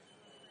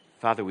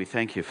Father, we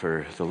thank you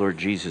for the Lord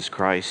Jesus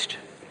Christ.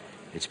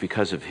 It's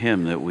because of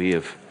him that we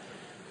have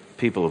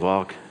people of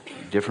all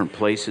different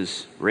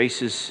places,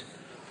 races,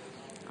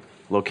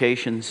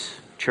 locations,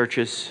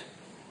 churches,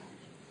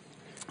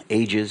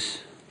 ages,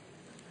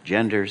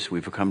 genders.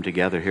 We've come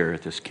together here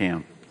at this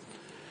camp.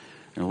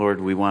 And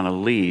Lord, we want to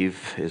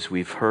leave, as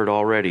we've heard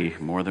already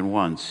more than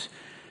once,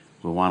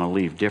 we want to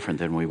leave different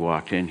than we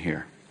walked in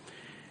here.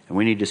 And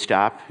we need to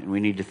stop and we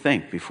need to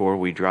think before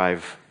we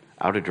drive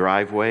out a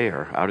driveway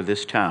or out of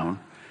this town.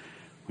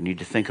 We need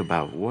to think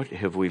about what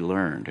have we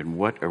learned and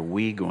what are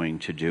we going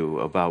to do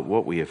about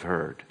what we have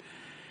heard.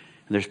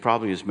 And there's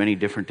probably as many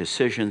different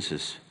decisions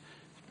as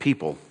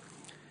people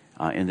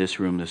in this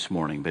room this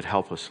morning, but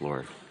help us,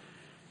 Lord.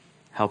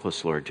 Help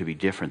us, Lord, to be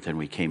different than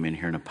we came in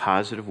here in a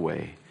positive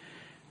way.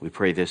 We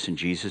pray this in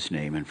Jesus'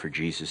 name and for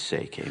Jesus'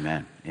 sake.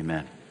 Amen.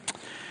 Amen.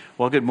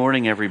 Well, good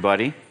morning,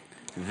 everybody.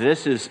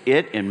 This is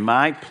it, and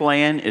my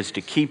plan is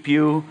to keep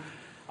you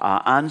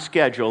on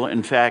schedule.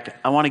 In fact,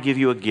 I want to give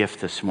you a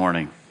gift this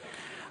morning.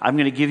 I'm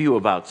going to give you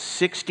about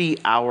 60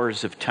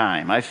 hours of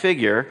time. I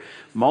figure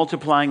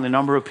multiplying the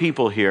number of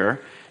people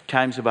here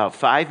times about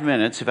 5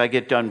 minutes, if I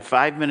get done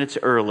 5 minutes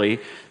early,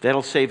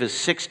 that'll save us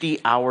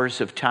 60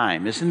 hours of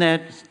time. Isn't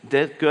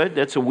that good?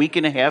 That's a week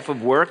and a half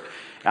of work.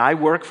 I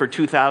work for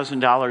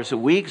 $2,000 a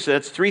week, so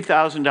that's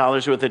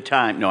 $3,000 worth of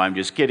time. No, I'm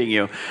just kidding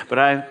you. But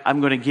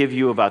I'm going to give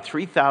you about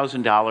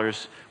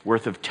 $3,000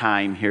 worth of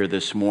time here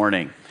this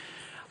morning.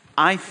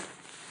 I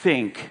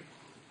think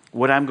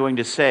what I'm going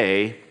to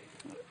say,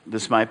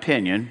 this is my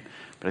opinion,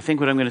 but I think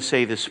what I'm going to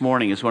say this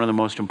morning is one of the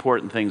most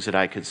important things that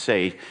I could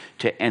say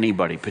to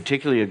anybody,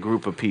 particularly a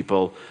group of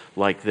people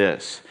like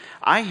this.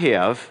 I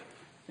have,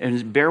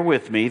 and bear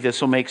with me,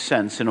 this will make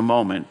sense in a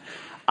moment,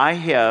 I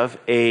have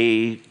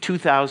a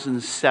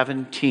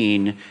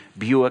 2017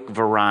 Buick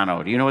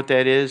Verano. Do you know what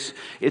that is?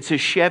 It's a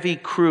Chevy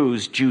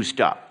Cruze juiced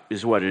up,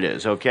 is what it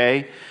is,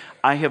 okay?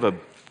 I have a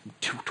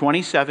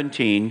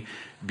 2017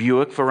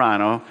 Buick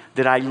Verano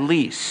that I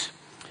lease.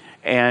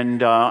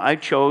 And I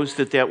chose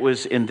that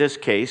was, in this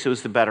case, it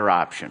was the better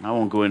option. I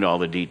won't go into all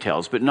the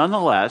details. But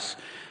nonetheless,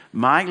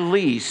 my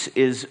lease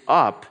is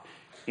up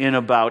in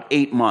about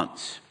 8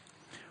 months.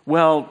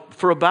 Well,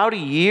 for about a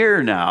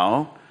year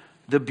now,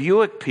 the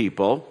Buick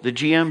people, the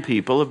GM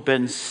people, have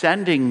been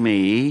sending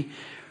me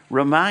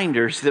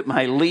reminders that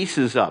my lease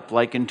is up.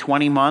 Like in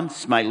 20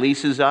 months, my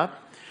lease is up.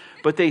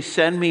 But they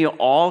send me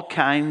all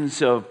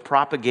kinds of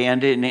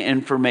propaganda and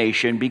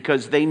information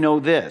because they know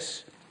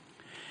this.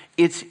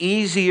 It's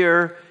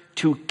easier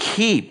to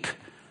keep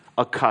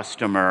a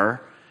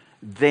customer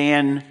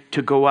than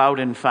to go out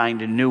and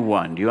find a new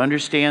one. Do you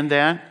understand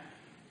that?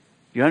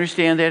 You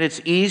understand that? It's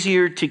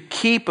easier to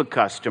keep a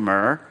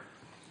customer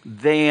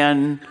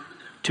than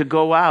to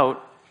go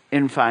out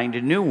and find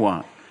a new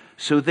one.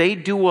 So they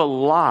do a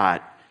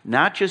lot,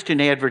 not just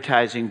in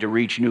advertising to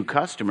reach new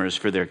customers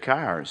for their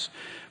cars,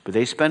 but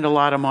they spend a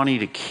lot of money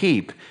to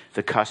keep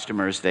the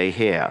customers they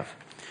have.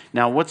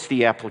 Now, what's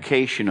the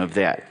application of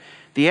that?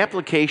 The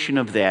application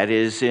of that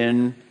is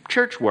in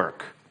church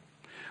work.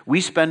 We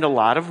spend a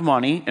lot of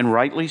money, and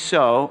rightly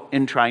so,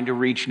 in trying to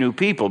reach new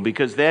people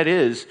because that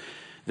is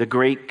the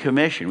Great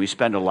Commission. We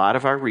spend a lot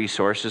of our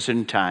resources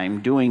and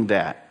time doing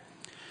that.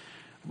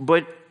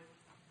 But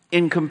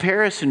in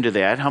comparison to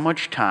that, how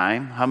much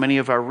time, how many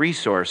of our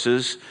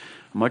resources,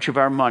 how much of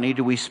our money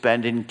do we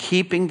spend in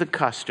keeping the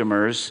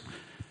customers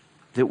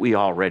that we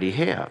already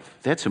have?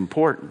 That's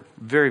important,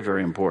 very,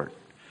 very important.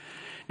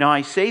 Now,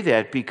 I say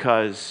that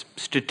because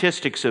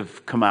statistics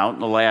have come out in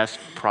the last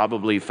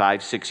probably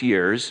 5-6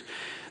 years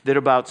that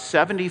about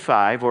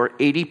 75 or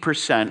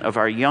 80% of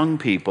our young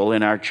people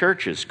in our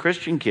churches,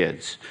 Christian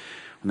kids,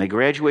 when they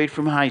graduate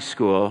from high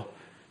school,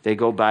 they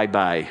go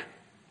bye-bye.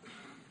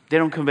 They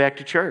don't come back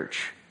to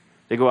church.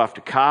 They go off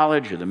to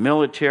college or the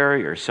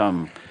military or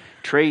some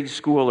trade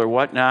school or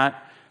whatnot,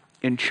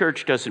 and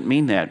church doesn't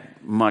mean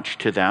that much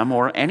to them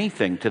or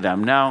anything to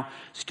them. Now,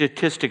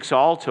 statistics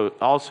also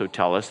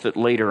tell us that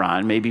later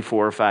on, maybe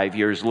 4 or 5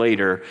 years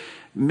later,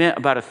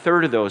 about a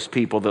third of those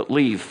people that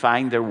leave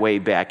find their way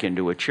back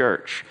into a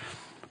church.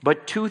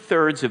 But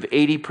 2/3 of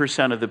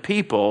 80% of the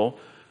people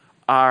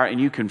are,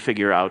 and you can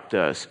figure out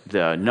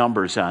the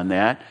numbers on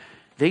that,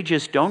 they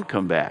just don't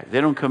come back.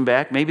 They don't come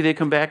back. Maybe they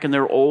come back in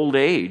their old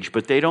age,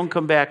 but they don't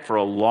come back for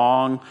a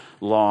long,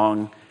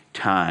 long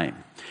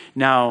time.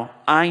 Now,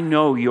 I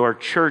know your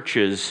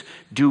churches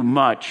do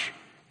much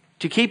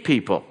to keep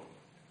people.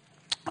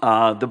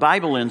 The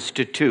Bible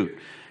Institute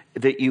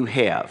that you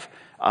have,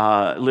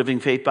 Living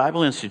Faith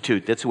Bible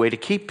Institute, that's a way to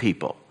keep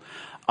people.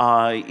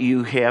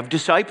 You have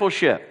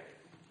discipleship.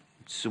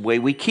 It's the way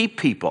we keep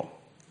people.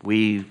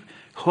 We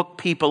hook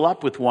people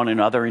up with one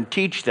another and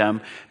teach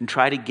them and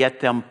try to get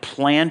them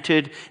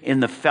planted in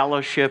the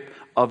fellowship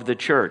of the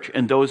church.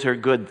 And those are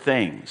good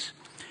things.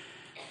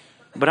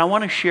 But I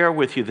want to share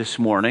with you this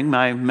morning,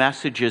 my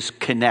message is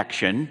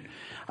connection.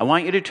 I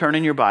want you to turn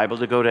in your Bible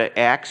to go to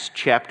Acts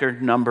chapter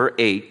number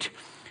 8.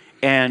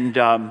 And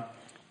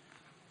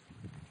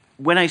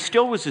when I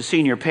still was a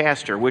senior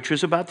pastor, which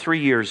was about 3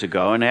 years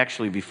ago, and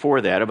actually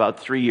before that, about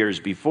 3 years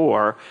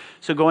before,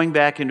 so going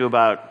back into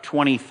about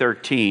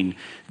 2013,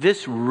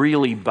 this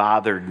really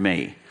bothered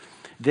me,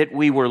 that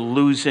we were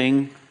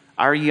losing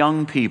our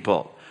young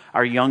people.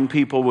 Our young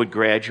people would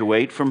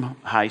graduate from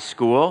high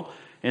school,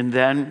 and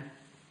then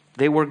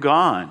they were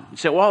gone. You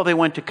say, well, they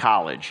went to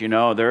college,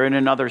 they're in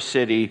another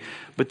city,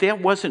 but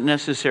that wasn't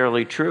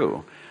necessarily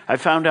true. I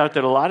found out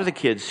that a lot of the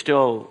kids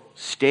still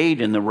stayed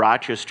in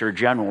the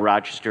general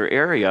Rochester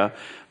area,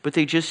 but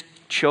they just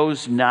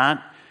chose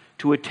not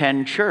to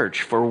attend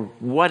church for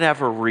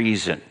whatever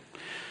reason.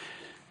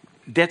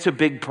 That's a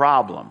big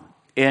problem.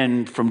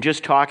 And from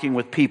just talking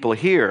with people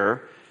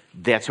here,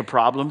 that's a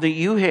problem that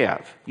you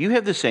have. You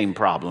have the same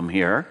problem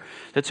here.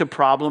 That's a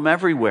problem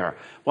everywhere.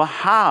 Well,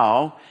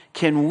 how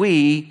can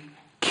we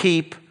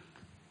keep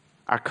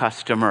our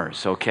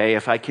customers, okay?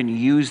 If I can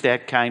use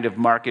that kind of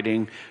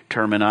marketing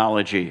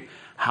terminology,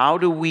 how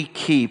do we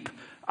keep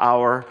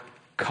our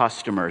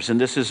customers?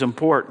 And this is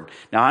important.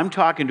 Now, I'm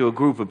talking to a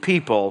group of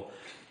people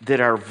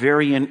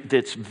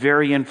that's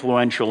very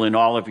influential in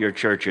all of your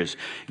churches.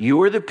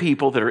 You are the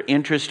people that are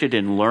interested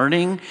in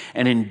learning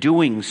and in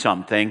doing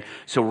something.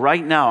 So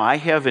right now, I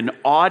have an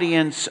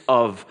audience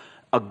of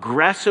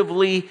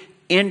aggressively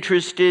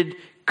interested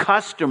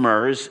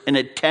customers and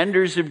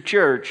attenders of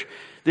church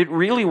that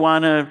really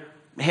want to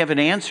have an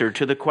answer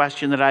to the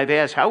question that I've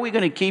asked. How are we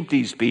going to keep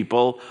these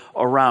people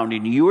around?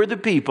 And you are the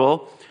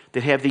people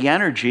that have the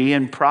energy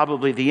and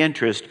probably the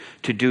interest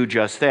to do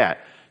just that.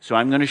 So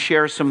I'm going to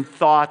share some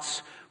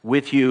thoughts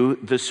with you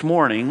this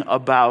morning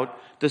about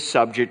the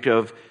subject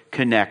of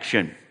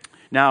connection.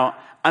 Now,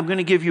 I'm going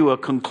to give you a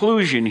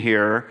conclusion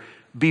here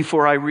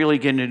before I really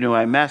get into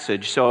my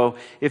message. So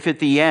if at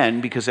the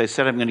end, because I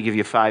said I'm going to give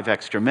you 5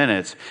 extra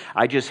minutes,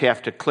 I just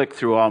have to click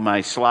through all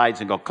my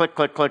slides and go click,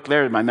 click, click,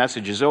 there, my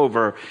message is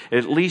over,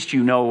 at least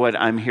you know what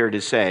I'm here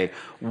to say.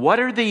 What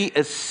are the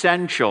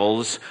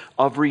essentials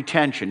of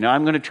retention? Now,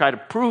 I'm going to try to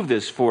prove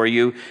this for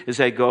you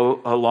as I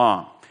go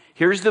along.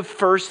 Here's the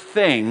first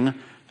thing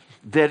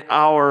that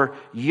our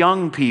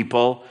young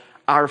people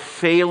are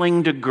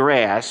failing to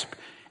grasp,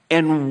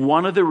 and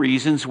one of the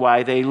reasons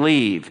why they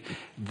leave.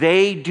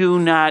 They do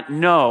not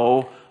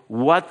know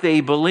what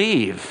they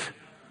believe.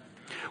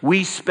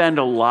 We spend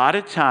a lot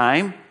of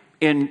time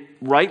I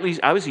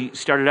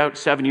started out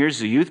 7 years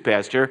as a youth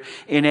pastor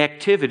in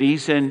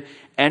activities and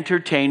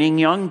entertaining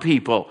young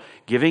people,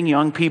 giving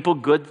young people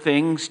good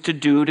things to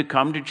do, to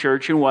come to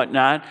church and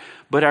whatnot.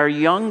 But our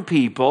young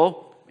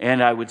people,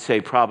 and I would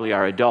say probably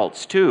our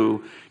adults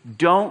too,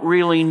 don't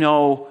really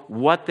know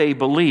what they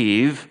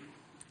believe.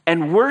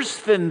 And worse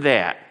than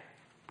that,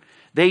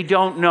 they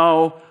don't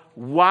know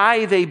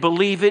why they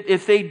believe it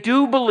if they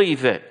do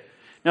believe it.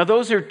 Now,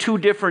 those are 2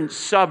 different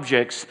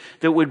subjects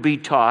that would be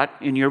taught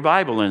in your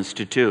Bible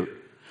Institute.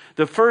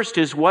 The first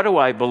is, what do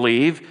I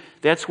believe?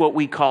 That's what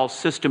we call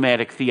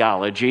systematic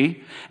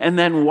theology. And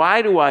then,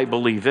 why do I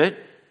believe it?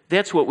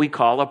 That's what we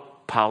call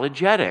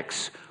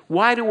apologetics.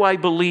 Why do I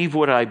believe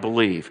what I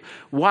believe?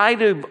 Why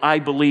do I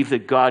believe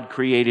that God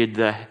created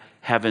the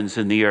heavens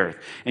and the earth?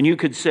 And you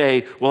could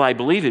say, well, I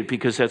believe it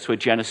because that's what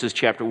Genesis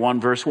chapter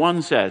 1, verse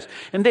 1 says.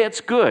 And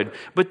that's good,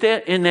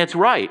 and that's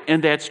right,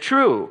 and that's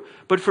true.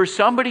 But for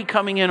somebody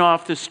coming in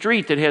off the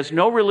street that has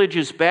no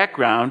religious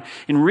background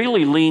and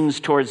really leans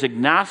towards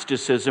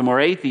agnosticism or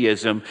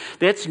atheism,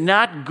 that's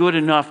not good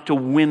enough to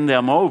win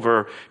them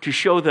over, to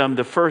show them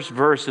the first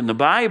verse in the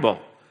Bible.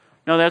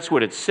 Now, that's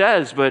what it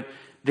says, but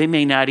they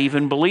may not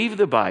even believe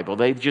the Bible.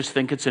 They just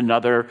think it's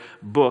another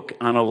book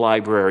on a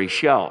library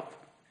shelf.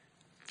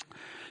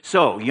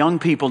 So, young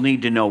people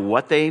need to know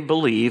what they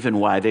believe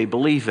and why they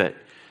believe it.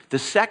 The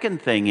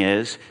second thing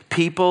is,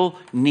 people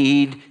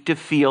need to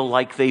feel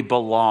like they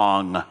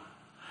belong.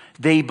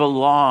 They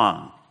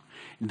belong.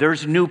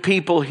 There's new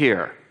people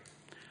here.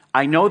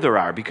 I know there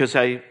are, because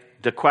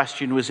the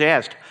question was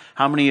asked,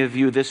 how many of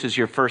you, this is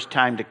your first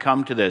time to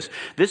come to this?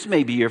 This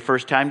may be your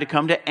first time to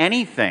come to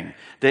anything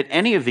that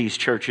any of these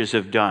churches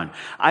have done.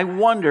 I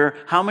wonder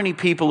how many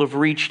people have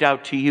reached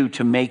out to you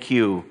to make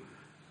you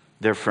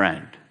their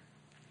friend.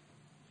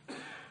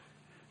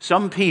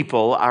 Some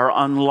people are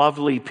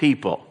unlovely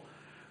people.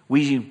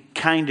 We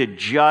kind of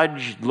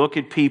judge, look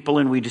at people,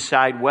 and we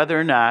decide whether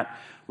or not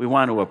we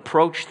want to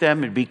approach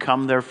them and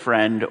become their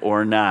friend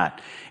or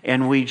not.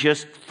 And we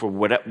just, for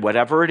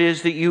whatever it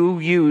is that you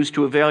use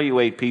to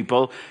evaluate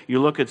people, you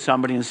look at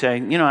somebody and say, I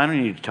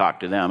don't need to talk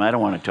to them. I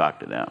don't want to talk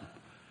to them.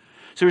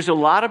 So there's a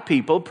lot of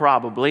people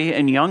probably,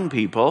 and young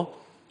people,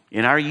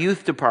 in our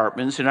youth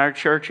departments, in our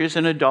churches,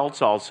 and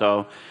adults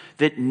also,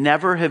 that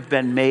never have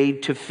been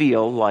made to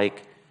feel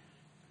like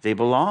they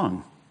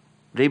belong.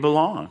 They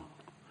belong.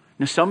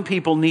 Now, some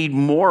people need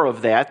more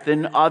of that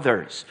than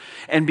others.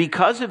 And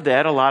because of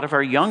that, a lot of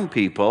our young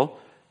people,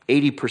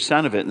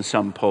 80% of it in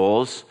some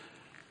polls,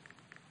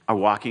 are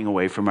walking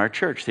away from our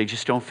church. They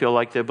just don't feel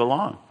like they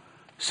belong.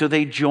 So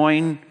they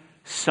join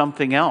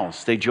something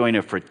else. They join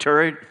a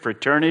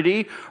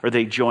fraternity, or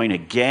they join a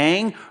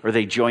gang, or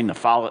they join the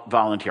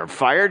volunteer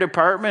fire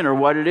department, or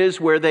what it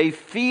is, where they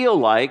feel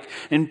like,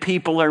 and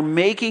people are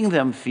making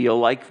them feel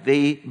like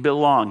they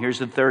belong. Here's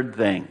the third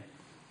thing.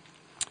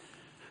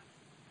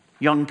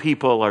 Young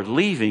people are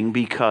leaving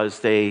because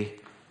they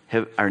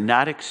are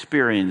not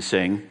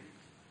experiencing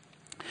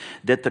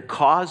that the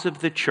cause of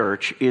the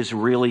church is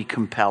really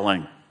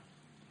compelling.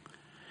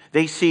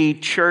 They see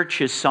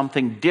church as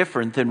something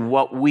different than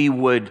what we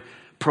would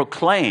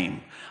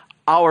proclaim.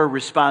 Our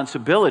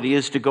responsibility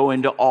is to go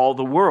into all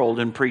the world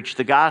and preach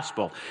the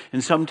gospel.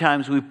 And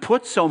sometimes we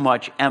put so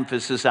much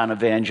emphasis on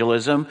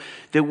evangelism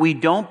that we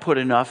don't put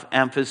enough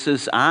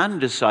emphasis on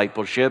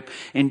discipleship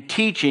and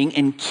teaching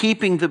and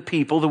keeping the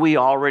people that we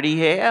already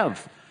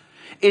have.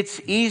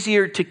 It's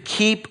easier to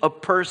keep a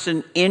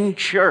person in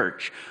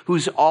church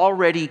who's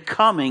already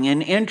coming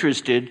and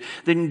interested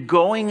than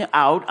going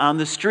out on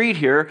the street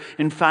here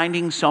and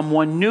finding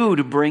someone new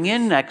to bring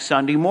in next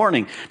Sunday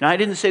morning. Now, I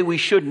didn't say we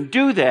shouldn't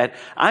do that.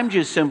 I'm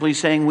just simply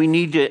saying we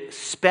need to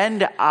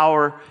spend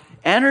our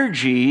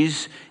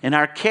energies and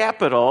our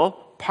capital,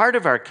 part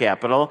of our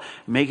capital,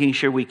 making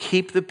sure we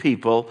keep the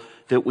people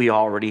that we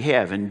already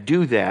have and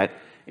do that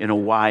in a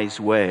wise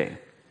way.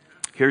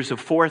 Here's a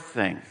fourth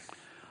thing.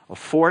 A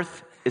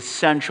fourth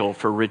essential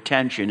for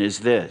retention is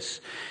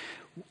this.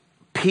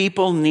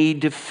 People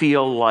need to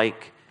feel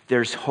like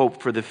there's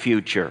hope for the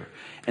future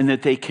and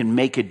that they can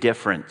make a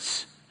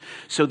difference.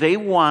 So they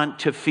want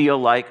to feel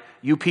like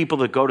you people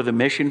that go to the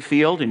mission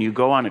field and you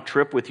go on a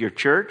trip with your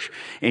church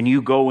and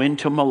you go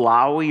into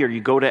Malawi or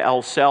you go to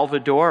El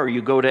Salvador or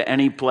you go to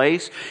any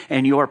place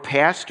and your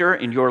pastor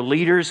and your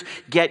leaders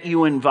get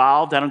you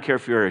involved. I don't care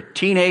if you're a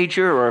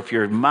teenager or if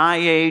you're my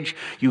age,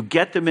 you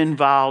get them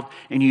involved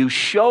and you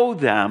show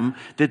them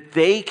that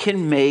they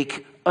can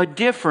make a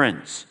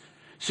difference.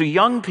 So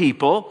young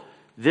people,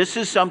 this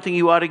is something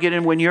you ought to get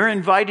in. When you're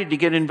invited to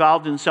get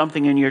involved in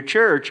something in your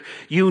church,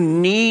 you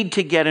need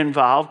to get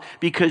involved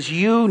because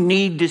you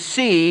need to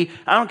see,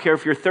 I don't care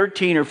if you're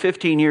 13 or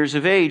 15 years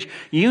of age,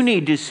 you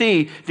need to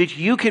see that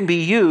you can be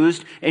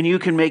used and you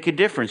can make a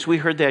difference. We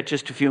heard that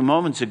just a few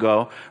moments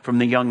ago from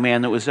the young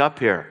man that was up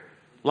here.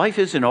 Life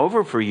isn't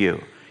over for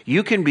you.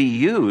 You can be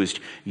used.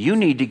 You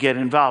need to get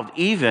involved,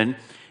 even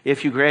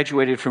if you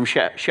graduated from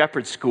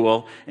Shepherd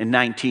School in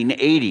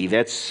 1980.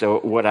 That's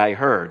what I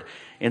heard.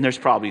 And there's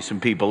probably some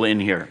people in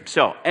here.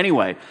 So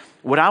anyway,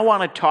 what I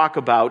want to talk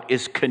about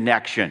is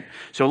connection.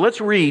 So let's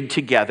read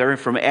together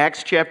from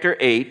Acts chapter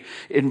 8.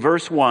 In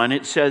verse 1,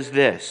 it says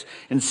this.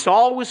 And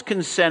Saul was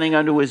consenting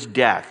unto his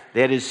death.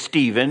 That is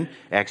Stephen,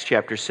 Acts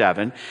chapter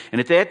 7. And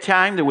at that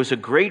time there was a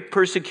great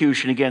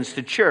persecution against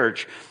the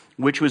church,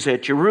 which was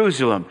at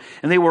Jerusalem.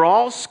 And they were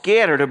all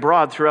scattered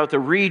abroad throughout the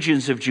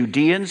regions of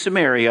Judea and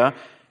Samaria,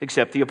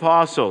 except the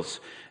apostles.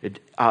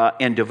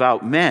 And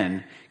devout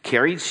men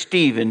carried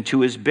Stephen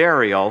to his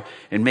burial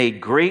and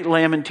made great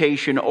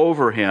lamentation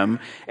over him.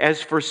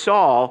 As for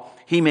Saul,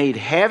 he made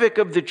havoc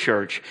of the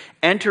church,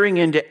 entering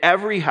into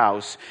every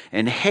house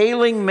and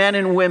hailing men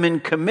and women,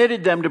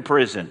 committed them to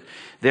prison.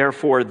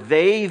 Therefore,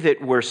 they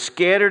that were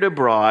scattered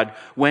abroad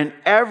went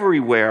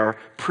everywhere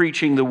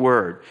preaching the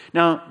word.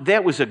 Now,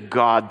 that was a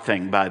God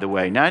thing, by the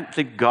way. Not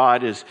that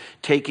God is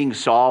taking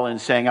Saul and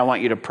saying, I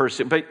want you to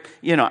persecute. But,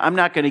 I'm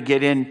not going to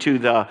get into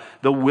the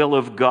will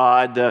of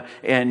God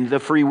and the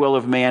free will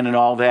of man and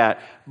all that.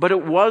 But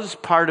it was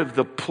part of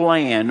the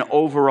plan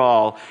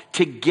overall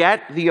to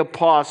get the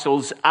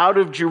apostles out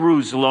of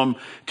Jerusalem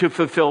to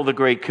fulfill the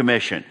Great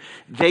Commission.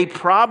 They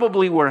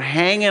probably were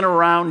hanging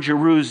around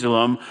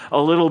Jerusalem a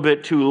little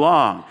bit too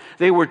long.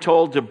 They were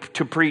told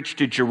to preach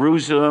to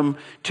Jerusalem,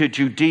 to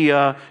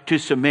Judea, to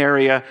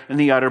Samaria, and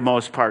the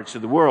uttermost parts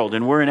of the world.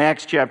 And we're in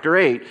Acts chapter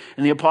 8,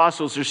 and the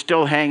apostles are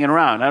still hanging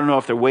around. I don't know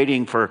if they're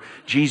waiting for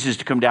Jesus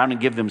to come down and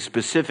give them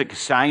specific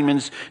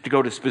assignments to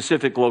go to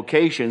specific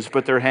locations,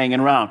 but they're hanging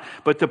around.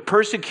 But the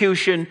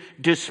persecution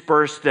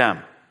dispersed them.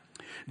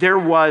 There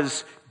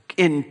was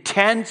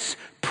intense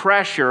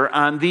pressure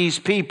on these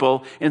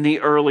people in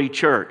the early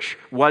church,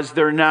 was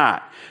there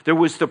not? There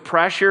was the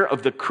pressure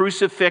of the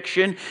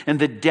crucifixion and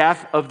the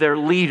death of their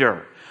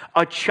leader.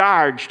 A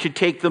charge to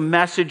take the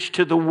message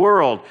to the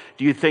world.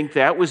 Do you think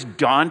that was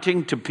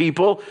daunting to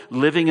people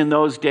living in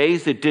those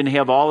days that didn't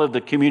have all of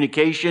the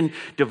communication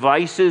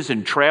devices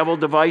and travel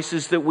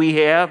devices that we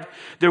have?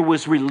 There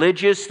was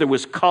religious, there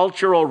was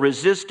cultural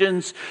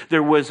resistance,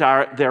 there was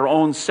their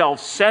own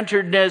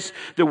self-centeredness,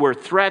 there were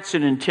threats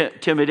and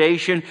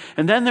intimidation,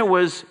 and then there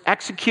was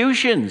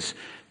executions.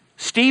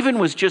 Stephen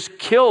was just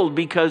killed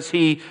because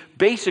he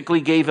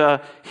basically gave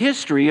a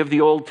history of the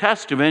Old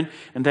Testament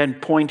and then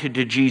pointed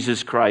to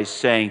Jesus Christ,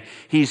 saying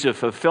he's a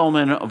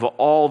fulfillment of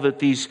all that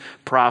these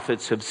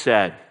prophets have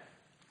said.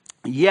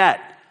 Yet,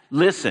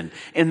 listen,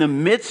 in the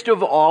midst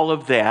of all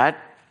of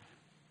that,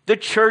 the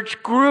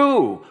church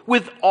grew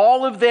with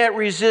all of that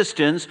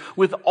resistance,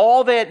 with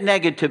all that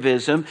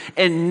negativism,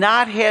 and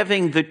not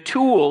having the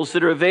tools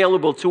that are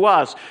available to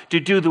us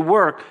to do the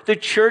work. The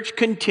church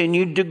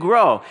continued to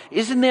grow.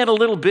 Isn't that a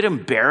little bit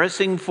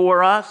embarrassing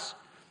for us?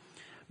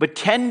 But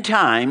 10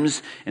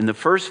 times in the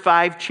first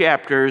 5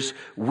 chapters,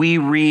 we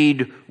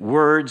read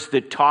words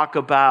that talk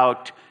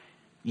about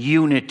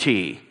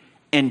unity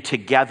and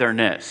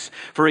togetherness.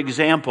 For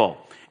example,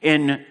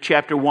 in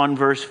chapter 1,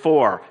 verse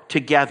 4,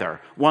 together.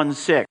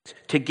 1:6,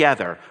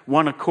 together.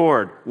 One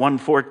accord,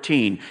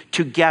 1:14,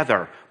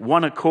 together.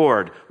 One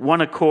accord,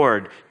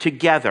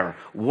 together.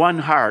 One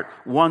heart,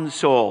 one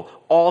soul,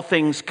 all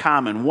things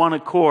common, one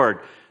accord.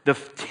 The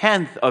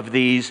 10th of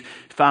these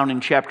found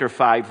in chapter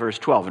 5, verse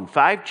 12. In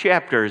 5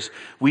 chapters,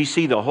 we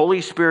see the Holy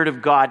Spirit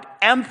of God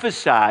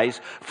emphasize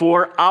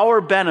for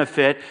our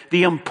benefit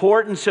the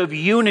importance of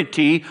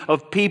unity,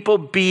 of people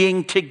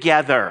being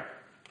together,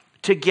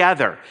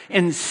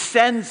 and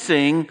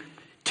sensing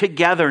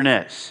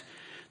togetherness.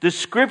 The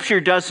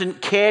Scripture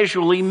doesn't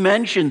casually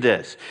mention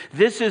this.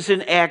 This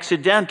isn't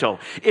accidental.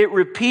 It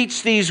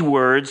repeats these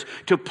words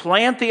to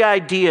plant the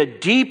idea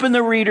deep in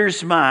the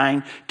reader's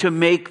mind to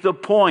make the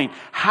point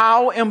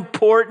how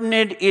important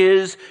it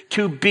is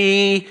to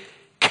be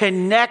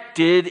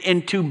connected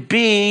and to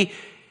be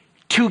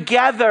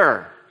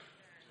together.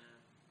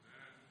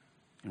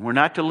 And we're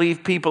not to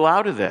leave people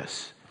out of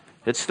this.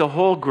 It's the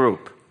whole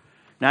group.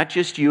 Not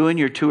just you and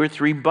your 2 or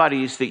 3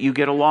 buddies that you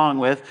get along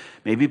with,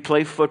 maybe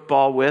play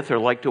football with, or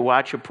like to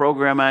watch a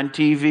program on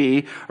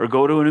TV, or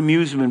go to an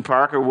amusement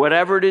park, or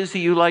whatever it is that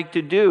you like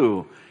to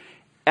do.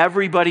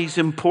 Everybody's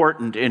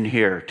important in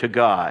here to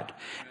God.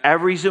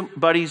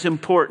 Everybody's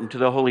important to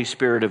the Holy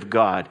Spirit of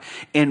God.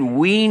 And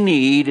we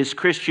need, as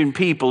Christian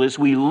people, as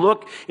we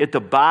look at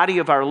the body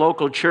of our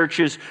local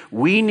churches,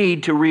 we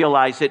need to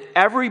realize that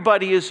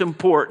everybody is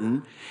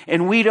important,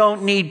 and we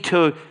don't need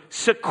to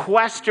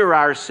sequester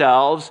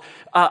ourselves,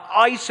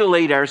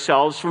 isolate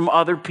ourselves from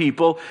other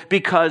people,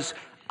 because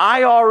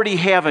I already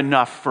have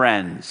enough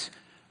friends.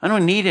 I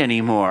don't need any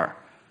more.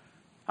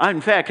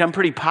 In fact, I'm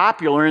pretty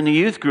popular in the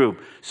youth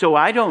group, so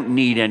I don't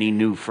need any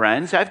new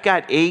friends. I've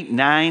got 8,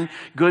 9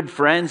 good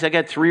friends. I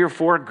got 3 or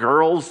 4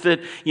 girls that,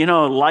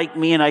 like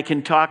me and I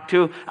can talk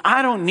to.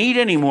 I don't need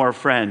any more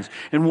friends.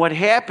 And what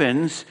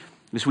happens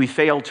is we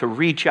fail to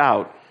reach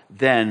out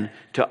then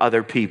to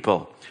other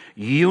people.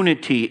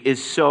 Unity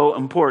is so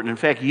important. In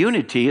fact,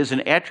 unity is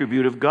an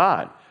attribute of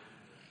God.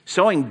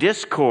 Sowing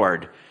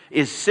discord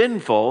is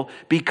sinful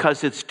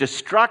because it's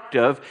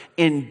destructive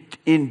in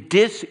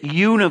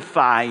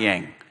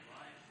disunifying.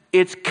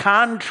 It's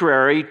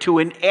contrary to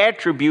an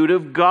attribute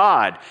of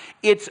God.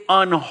 It's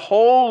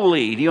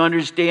unholy. Do you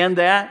understand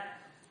that?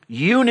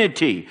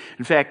 Unity.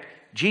 In fact,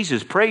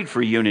 Jesus prayed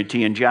for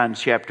unity in John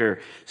chapter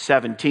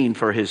 17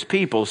 for his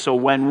people. So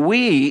when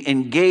we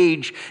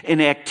engage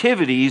in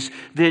activities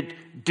that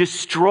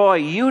destroy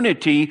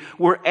unity,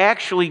 we're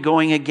actually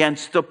going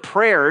against the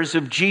prayers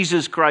of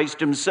Jesus Christ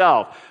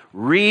himself.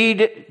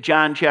 Read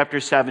John chapter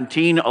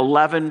 17,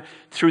 11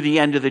 through the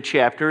end of the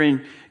chapter,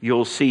 and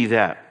you'll see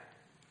that.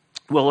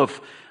 Well, if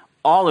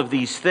all of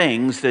these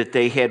things that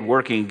they had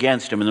working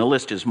against them, and the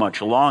list is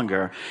much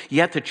longer,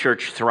 yet the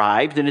church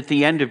thrived, and at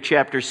the end of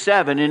chapter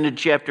 7 into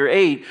chapter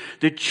 8,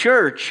 the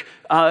church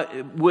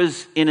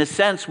was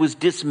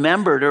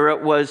dismembered, or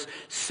it was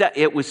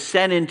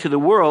sent into the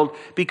world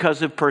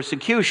because of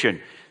persecution.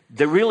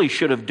 They really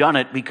should have done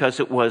it because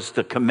it was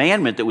the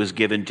commandment that was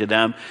given to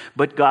them.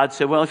 But God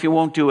said, well, if you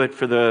won't do it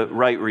for the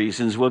right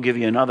reasons, we'll give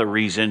you another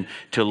reason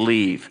to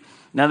leave.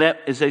 Now, that,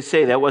 as I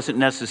say, that wasn't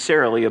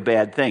necessarily a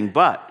bad thing.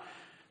 But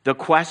the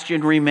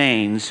question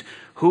remains,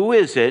 who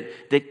is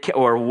it that,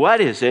 or what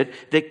is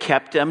it that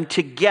kept them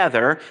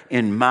together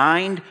in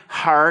mind,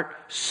 heart,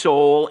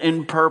 soul,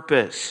 and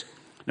purpose?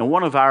 Now,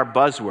 one of our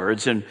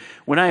buzzwords, and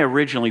when I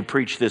originally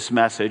preached this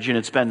message, and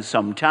it's been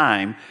some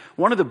time,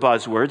 one of the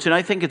buzzwords, and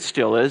I think it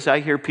still is, I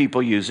hear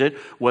people use it,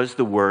 was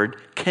the word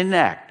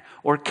connect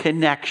or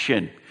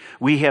connection.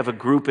 We have a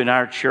group in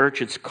our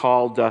church, it's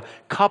called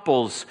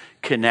Couples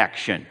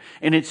Connection.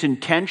 And it's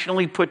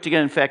intentionally put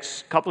together. In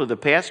fact, a couple of the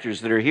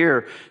pastors that are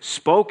here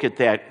spoke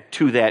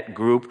to that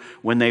group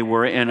when they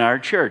were in our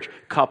church.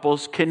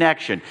 Couples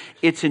Connection.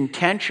 It's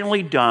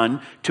intentionally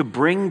done to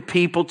bring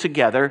people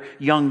together,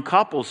 young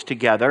couples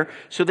together,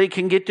 so they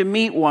can get to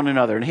meet one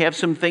another and have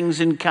some things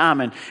in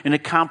common and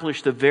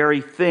accomplish the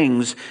very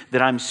things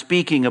that I'm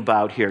speaking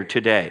about here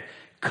today.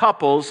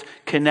 Couples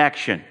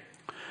Connection.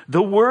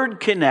 The word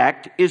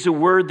connect is a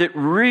word that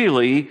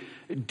really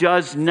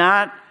does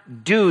not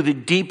do the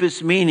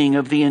deepest meaning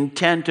of the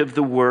intent of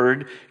the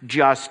word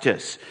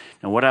justice.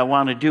 Now, what I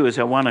want to do is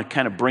I want to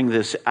kind of bring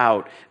this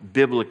out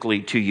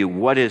biblically to you.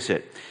 What is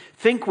it?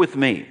 Think with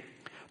me.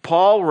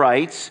 Paul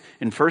writes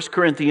in 1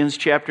 Corinthians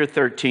chapter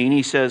 13,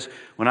 he says,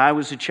 when I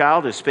was a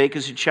child, I spake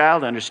as a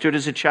child, I understood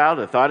as a child,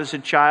 I thought as a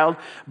child,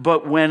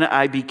 but when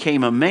I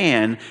became a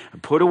man, I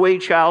put away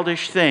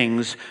childish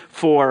things,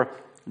 for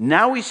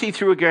now we see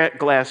through a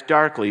glass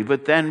darkly,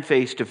 but then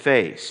face to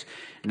face.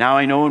 Now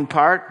I know in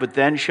part, but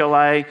then shall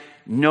I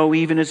know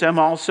even as I'm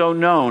also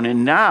known.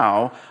 And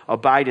now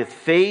abideth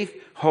faith,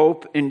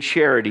 hope, and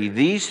charity.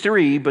 These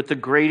three, but the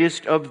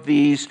greatest of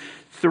these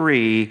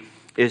three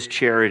is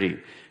charity.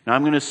 Now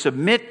I'm going to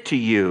submit to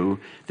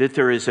you that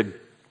there is a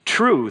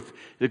truth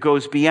that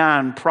goes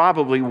beyond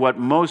probably what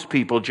most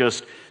people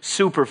just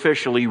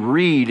superficially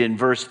read in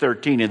verse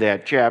 13 of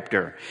that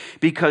chapter.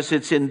 Because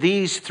it's in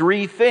these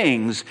three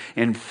things,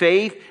 in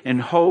faith and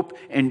hope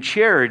and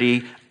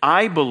charity,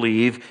 I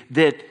believe,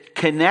 that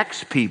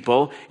connects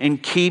people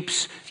and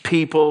keeps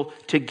people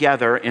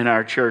together in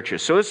our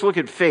churches. So let's look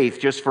at faith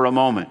just for a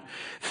moment.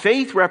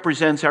 Faith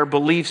represents our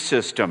belief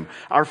system,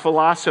 our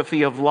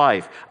philosophy of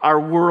life, our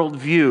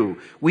worldview.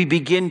 We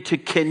begin to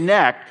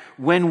connect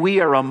when we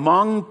are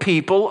among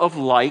people of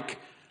like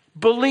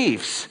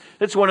beliefs.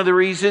 That's one of the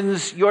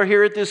reasons you're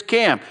here at this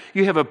camp.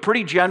 You have a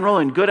pretty general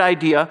and good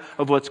idea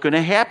of what's going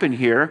to happen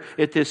here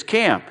at this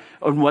camp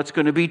and what's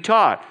going to be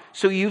taught.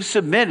 So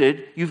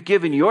you've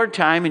given your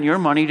time and your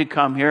money to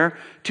come here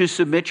to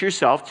submit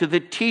yourself to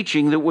the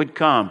teaching that would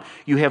come.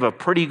 You have a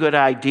pretty good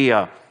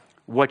idea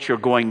what you're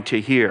going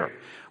to hear.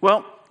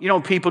 Well,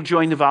 people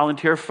join the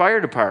volunteer fire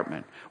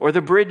department or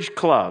the bridge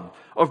club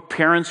or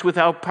Parents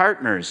Without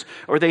Partners,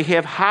 or they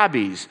have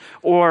hobbies,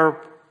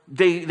 or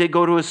they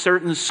go to a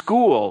certain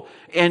school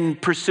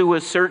and pursue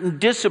a certain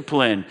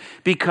discipline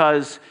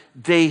because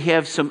they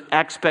have some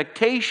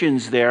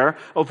expectations there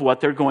of what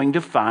they're going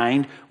to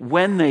find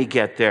when they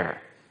get there.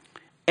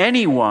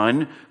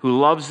 Anyone who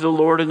loves the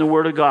Lord and the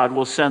Word of God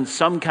will sense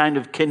some kind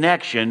of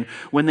connection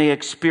when they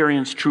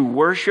experience true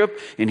worship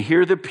and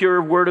hear the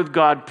pure Word of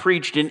God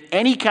preached in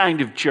any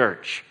kind of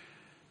church.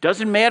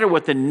 Doesn't matter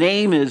what the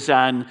name is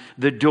on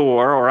the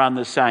door or on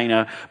the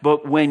sign,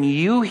 but when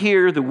you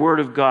hear the Word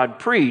of God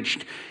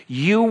preached,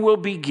 you will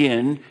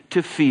begin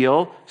to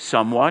feel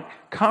somewhat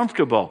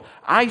comfortable.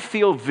 I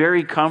feel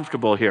very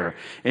comfortable here.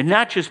 And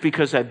not just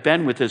because I've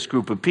been with this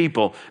group of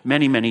people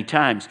many, many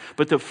times,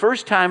 but the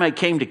first time I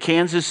came to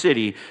Kansas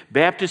City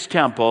Baptist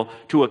Temple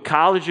to a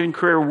college and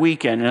career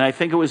weekend, and I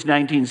think it was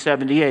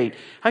 1978,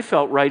 I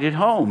felt right at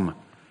home,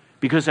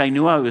 because I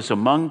knew I was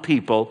among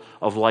people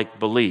of like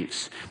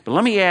beliefs. But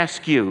let me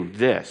ask you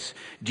this.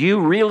 Do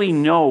you really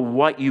know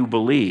what you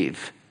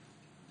believe?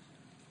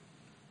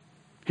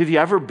 Have you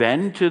ever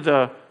been to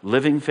the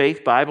Living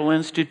Faith Bible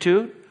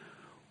Institute?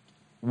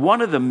 One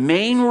of the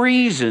main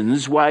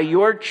reasons why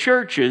your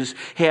churches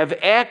have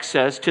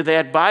access to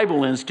that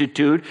Bible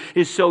Institute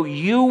is so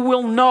you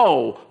will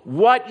know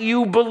what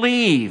you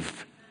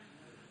believe.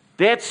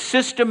 That's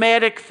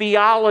systematic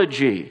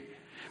theology.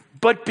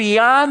 But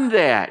beyond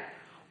that,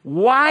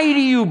 why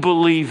do you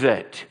believe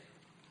it?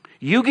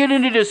 You get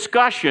into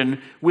discussion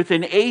with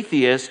an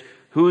atheist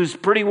who's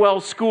pretty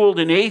well schooled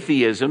in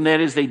atheism, that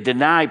is, they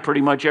deny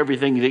pretty much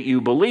everything that you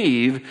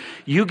believe.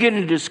 You get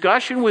into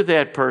discussion with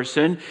that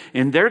person,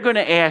 and they're going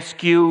to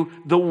ask you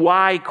the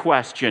why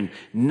question,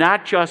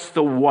 not just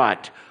the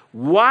what.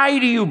 Why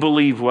do you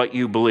believe what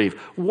you believe?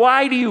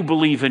 Why do you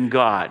believe in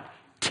God?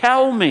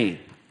 Tell me.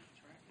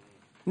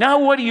 Now,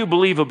 what do you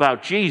believe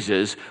about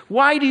Jesus?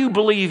 Why do you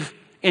believe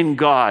in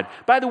God?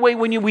 By the way,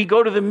 when we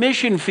go to the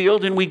mission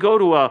field and we go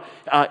to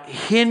a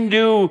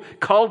Hindu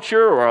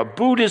culture or a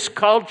Buddhist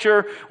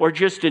culture or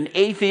just an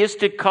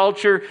atheistic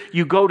culture,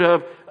 you go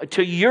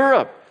to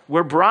Europe,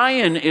 where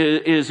Brian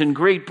is in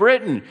Great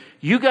Britain.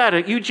 You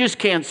just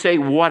can't say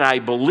what I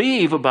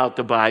believe about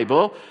the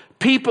Bible.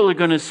 People are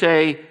going to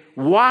say,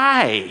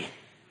 why?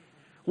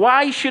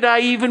 Why should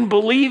I even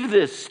believe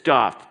this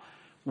stuff?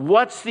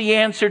 What's the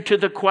answer to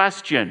the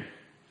question?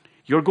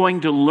 You're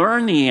going to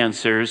learn the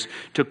answers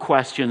to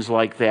questions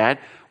like that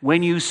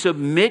when you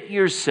submit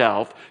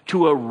yourself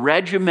to a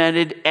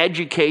regimented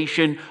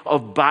education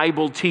of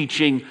Bible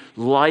teaching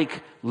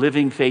like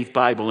Living Faith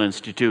Bible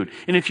Institute.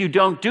 And if you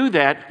don't do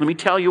that, let me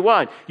tell you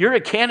what, you're a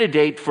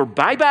candidate for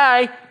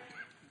bye-bye,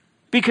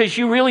 because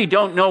you really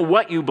don't know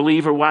what you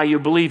believe or why you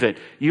believe it.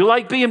 You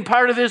like being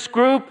part of this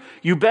group?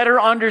 You better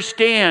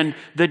understand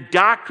the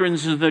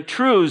doctrines and the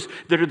truths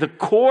that are the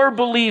core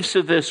beliefs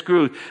of this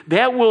group.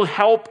 That will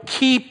help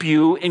keep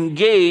you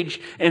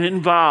engaged and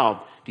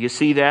involved. Do you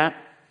see that?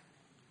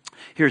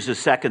 Here's a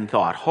second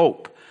thought,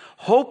 hope.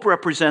 Hope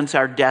represents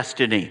our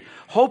destiny.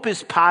 Hope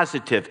is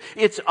positive.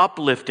 It's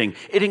uplifting.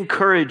 It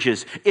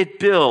encourages. It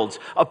builds.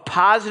 A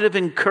positive,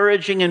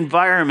 encouraging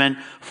environment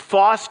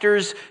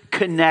fosters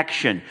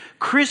connection.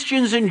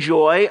 Christians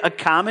enjoy a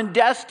common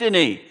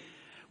destiny.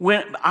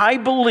 When I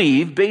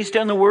believe, based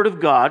on the Word of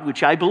God,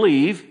 which I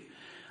believe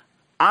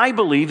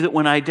that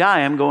when I die,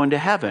 I'm going to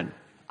heaven.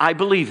 I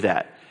believe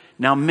that.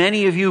 Now,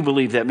 many of you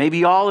believe that.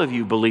 Maybe all of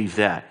you believe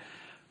that.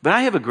 But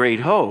I have a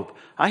great hope.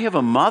 I have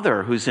a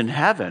mother who's in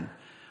heaven.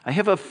 I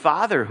have a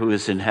father who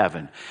is in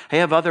heaven. I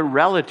have other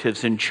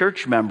relatives and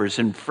church members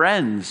and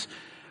friends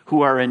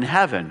who are in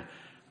heaven.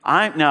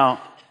 I'm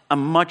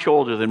much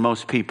older than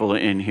most people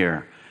in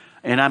here,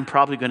 and I'm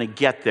probably going to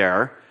get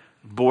there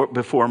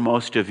before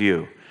most of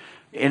you.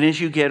 And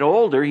as you get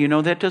older,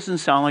 that doesn't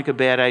sound like a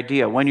bad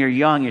idea. When you're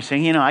young, you're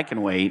saying, I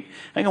can wait.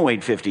 I can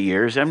wait 50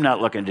 years. I'm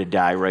not looking to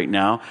die right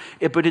now.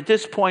 But at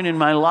this point in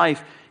my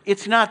life,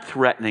 it's not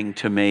threatening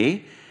to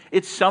me.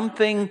 It's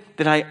something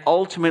that I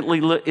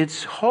ultimately,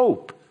 it's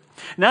hope.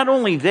 Not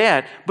only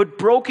that, but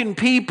broken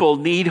people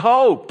need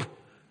hope.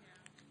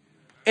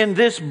 And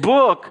this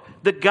book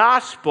The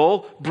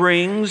gospel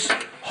brings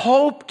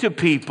hope to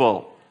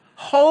people.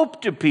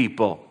 Hope to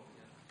people.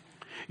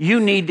 You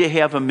need to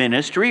have a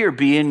ministry or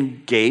be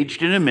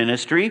engaged in a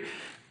ministry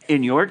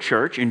in your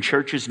church, and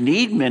churches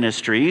need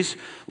ministries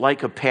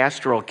like a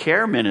pastoral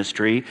care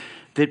ministry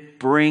that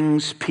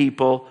brings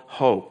people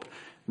hope.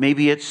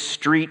 Maybe it's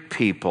street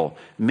people.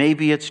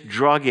 Maybe it's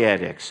drug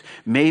addicts.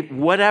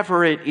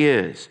 Whatever it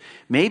is.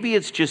 Maybe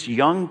it's just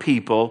young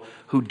people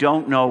who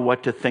don't know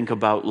what to think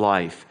about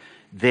life.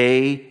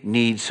 They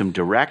need some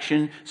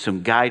direction,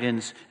 some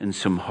guidance, and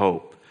some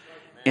hope.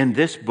 And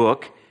this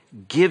book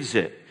gives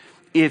it.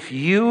 If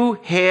you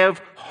have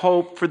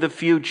hope for the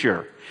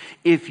future,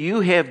 if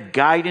you have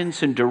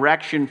guidance and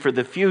direction for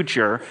the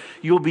future,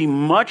 you'll be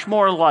much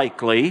more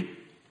likely,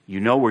 you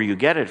know where you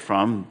get it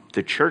from,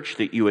 the church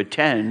that you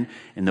attend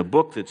and the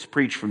book that's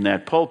preached from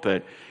that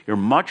pulpit, you're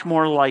much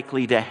more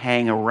likely to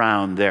hang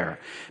around there.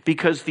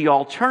 Because the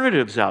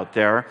alternatives out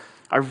there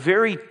are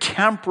very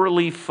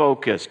temporally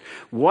focused.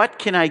 What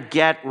can I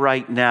get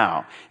right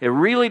now? It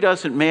really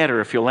doesn't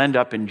matter if you'll end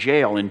up in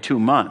jail in 2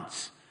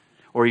 months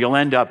or you'll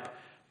end up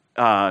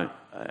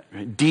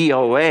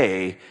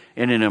DOA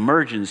in an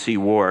emergency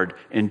ward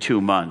in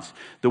 2 months.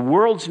 The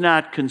world's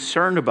not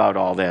concerned about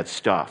all that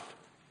stuff.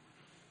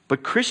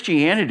 But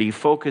Christianity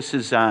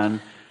focuses on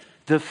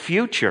the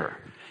future.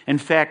 In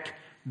fact,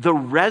 the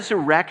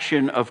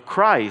resurrection of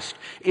Christ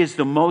is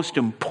the most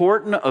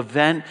important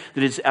event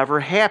that has ever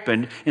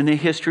happened in the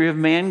history of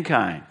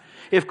mankind.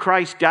 If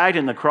Christ died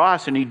on the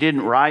cross and he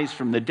didn't rise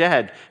from the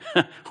dead,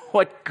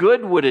 what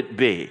good would it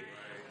be?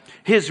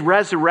 His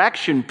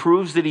resurrection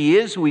proves that he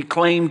is who he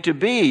claimed to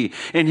be,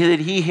 and that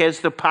he has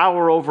the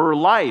power over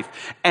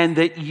life, and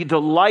that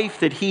the life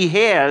that he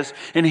has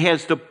and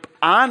has the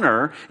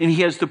honor and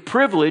he has the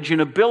privilege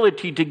and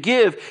ability to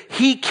give,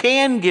 he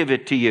can give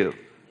it to you.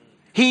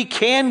 He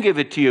can give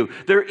it to you.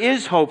 There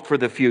is hope for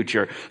the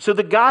future. So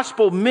the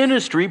gospel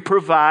ministry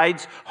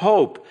provides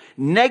hope.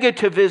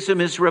 Negativism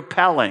is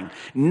repelling.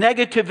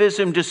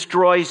 Negativism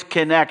destroys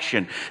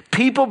connection.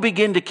 People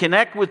begin to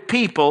connect with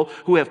people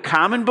who have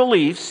common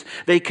beliefs.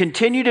 They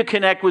continue to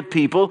connect with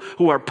people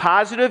who are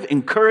positive,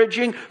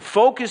 encouraging,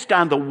 focused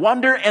on the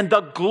wonder and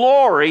the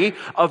glory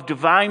of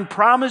divine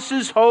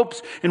promises,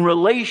 hopes, and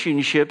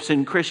relationships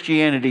in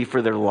Christianity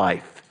for their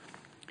life.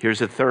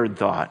 Here's a third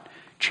thought: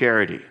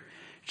 charity.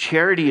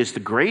 Charity is the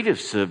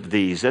greatest of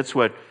these. That's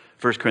what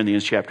 1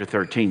 Corinthians chapter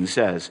 13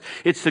 says.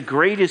 It's the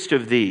greatest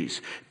of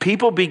these.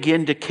 People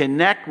begin to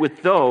connect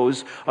with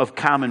those of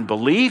common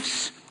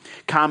beliefs,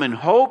 common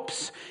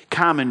hopes,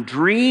 common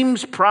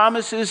dreams,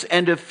 promises,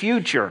 and a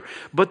future.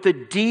 But the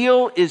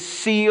deal is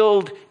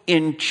sealed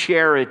in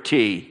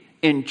charity.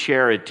 In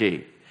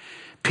charity.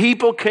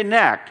 People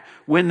connect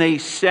when they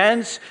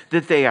sense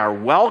that they are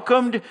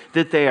welcomed,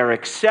 that they are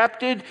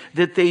accepted,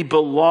 that they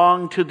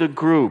belong to the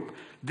group.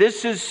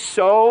 This is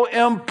so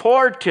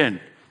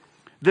important.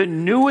 The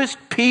newest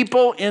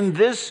people in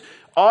this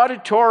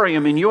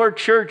auditorium, in your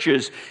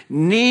churches,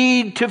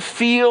 need to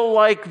feel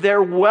like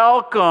they're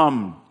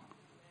welcome.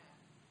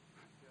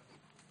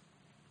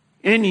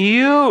 And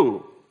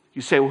you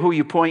say, well, who are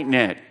you pointing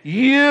at?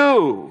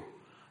 You.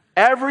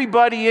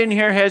 Everybody in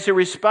here has a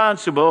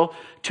responsibility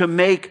to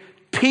make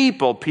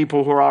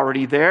people who are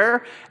already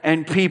there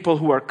and people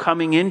who are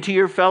coming into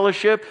your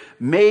fellowship,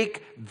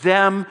 make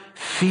them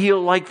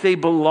feel like they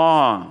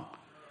belong.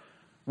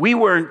 We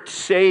weren't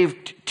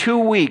saved 2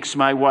 weeks,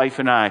 my wife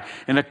and I,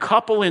 and a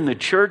couple in the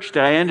church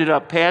that I ended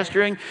up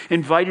pastoring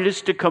invited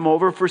us to come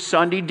over for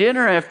Sunday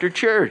dinner after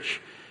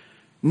church.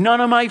 None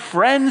of my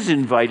friends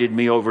invited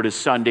me over to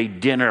Sunday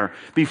dinner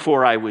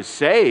before I was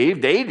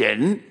saved. They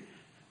didn't.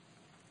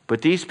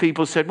 But these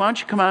people said, why don't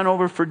you come on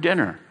over for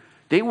dinner?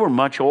 They were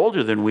much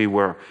older than we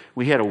were.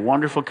 We had a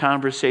wonderful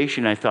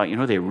conversation. I thought,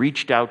 they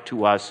reached out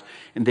to us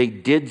and they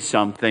did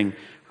something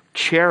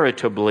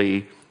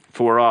charitably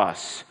for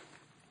us.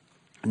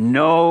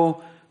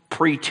 No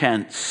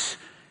pretense.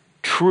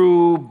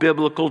 True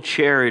biblical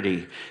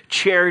charity.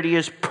 Charity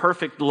is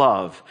perfect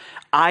love.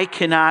 I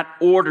cannot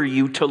order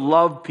you to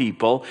love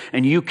people,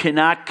 and you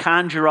cannot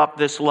conjure up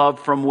this love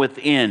from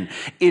within.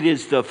 It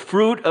is the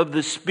fruit of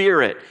the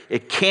Spirit.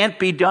 It can't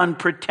be done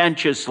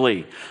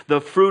pretentiously. The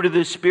fruit of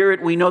the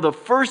Spirit, we know the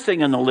first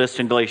thing on the list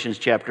in Galatians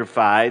chapter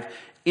 5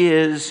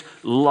 is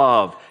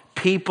love.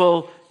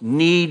 People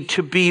need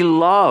to be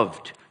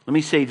loved. Let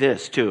me say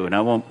this too, and I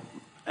won't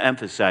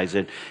emphasize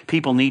it.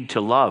 People need to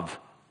love.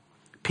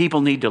 People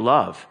need to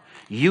love.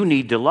 You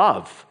need to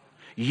love.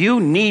 You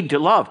need to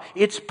love.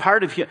 It's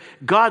part of you.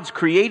 God's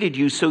created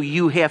you, so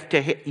you have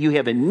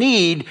a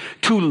need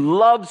to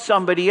love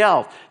somebody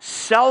else.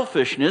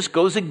 Selfishness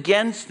goes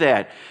against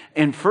that.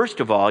 And first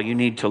of all, you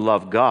need to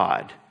love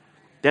God.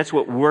 That's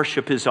what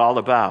worship is all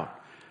about.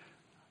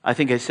 I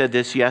think I said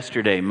this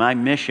yesterday. My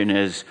mission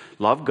is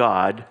love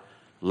God,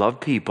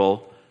 love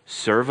people,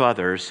 serve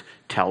others,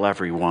 tell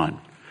everyone.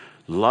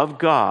 Love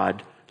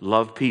God,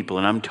 love people.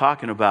 And I'm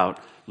talking about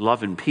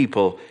loving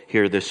people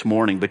here this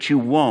morning, but you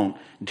won't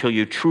until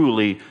you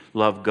truly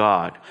love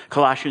God.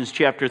 Colossians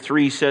chapter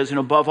 3 says, and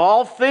above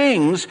all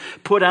things,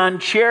 put on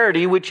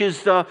charity, which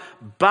is the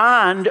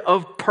bond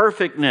of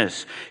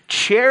perfectness.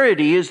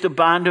 Charity is the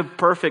bond of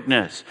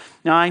perfectness.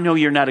 Now, I know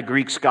you're not a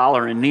Greek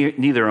scholar, and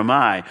neither am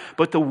I,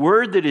 but the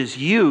word that is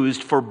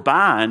used for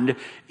bond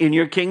in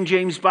your King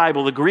James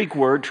Bible, the Greek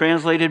word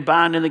translated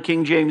bond in the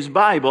King James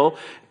Bible,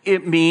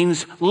 it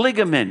means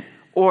ligament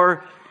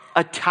or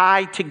a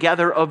tie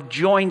together of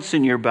joints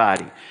in your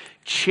body.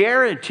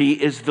 Charity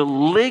is the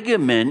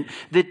ligament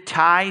that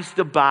ties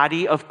the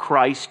body of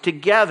Christ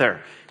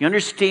together. You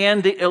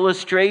understand the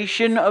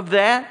illustration of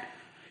that?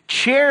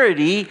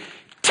 Charity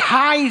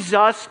ties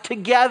us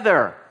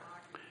together.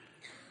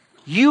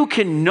 You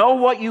can know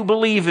what you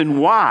believe and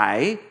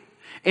why,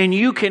 and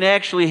you can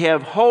actually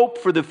have hope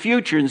for the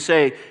future and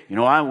say, you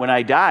know, when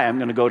I die, I'm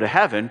going to go to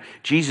heaven.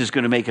 Jesus is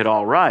going to make it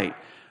all right.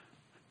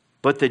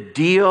 But the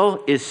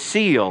deal is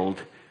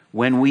sealed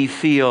when we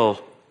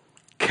feel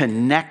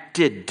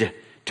connected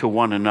to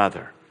one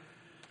another.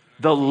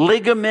 The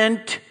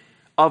ligament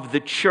of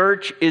the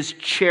church is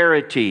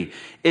charity.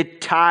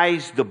 It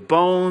ties the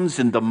bones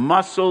and the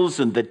muscles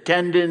and the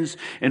tendons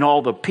and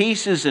all the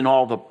pieces and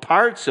all the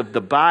parts of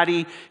the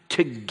body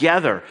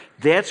together.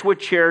 That's what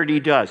charity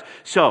does.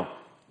 So,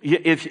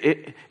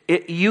 if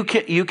you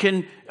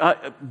can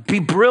be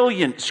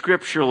brilliant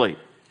scripturally.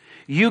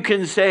 You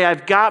can say,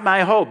 I've got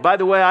my hope. By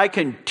the way, I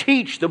can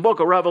teach the book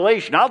of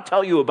Revelation. I'll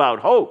tell you about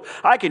hope.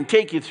 I can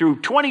take you through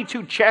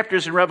 22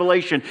 chapters in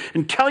Revelation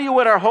and tell you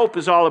what our hope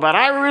is all about.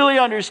 I really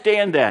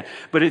understand that.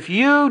 But if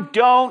you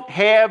don't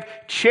have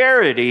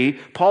charity,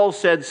 Paul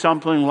said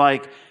something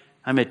like,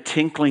 I'm a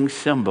tinkling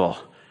cymbal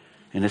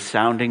and a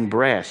sounding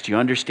brass. Do you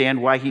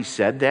understand why he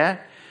said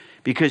that?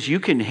 Because you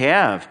can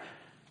have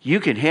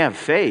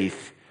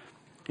faith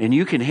and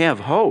you can have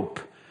hope.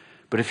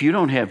 But if you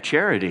don't have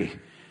charity,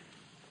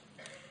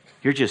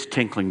 you're just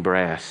tinkling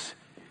brass.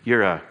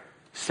 You're a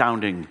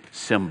sounding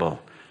cymbal.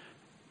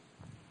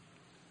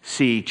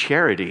 See,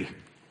 charity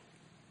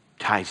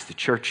ties the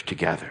church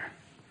together.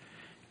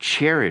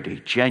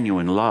 Charity,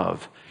 genuine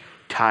love,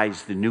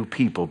 ties the new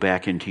people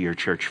back into your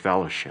church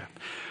fellowship.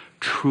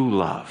 True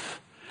love.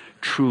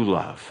 True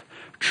love.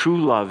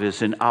 True love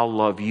isn't I'll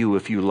love you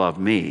if you love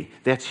me.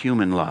 That's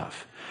human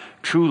love.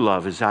 True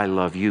love is I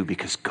love you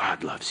because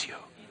God loves you.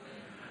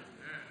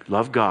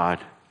 Love God,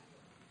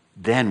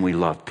 then we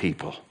love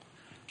people.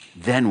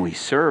 Then we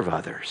serve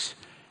others,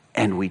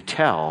 and we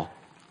tell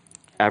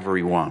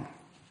everyone.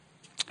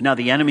 Now,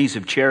 the enemies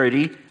of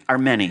charity are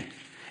many,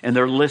 and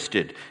they're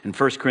listed in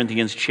 1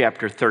 Corinthians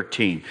chapter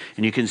 13.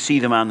 And you can see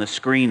them on the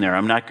screen there.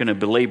 I'm not going to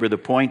belabor the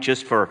point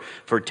just for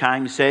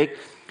time's sake.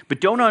 But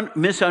don't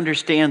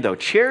misunderstand, though.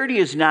 Charity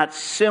is not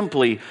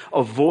simply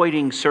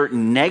avoiding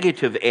certain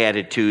negative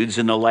attitudes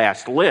in the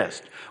last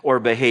list or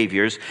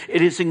behaviors.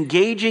 It is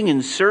engaging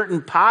in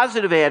certain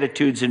positive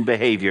attitudes and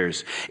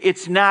behaviors.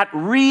 It's not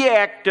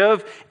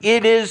reactive.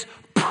 It is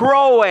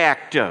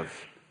proactive.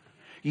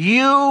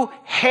 You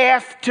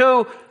have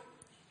to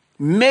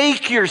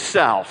make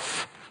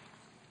yourself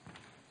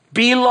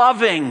be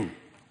loving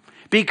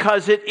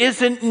because it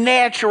isn't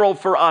natural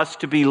for us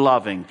to be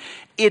loving.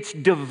 It's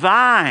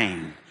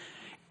divine.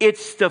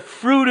 It's the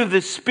fruit of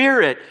the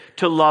Spirit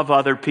to love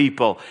other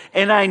people.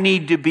 And I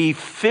need to be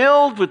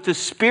filled with the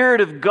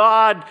Spirit of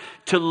God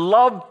to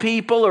love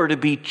people or to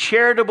be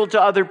charitable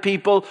to other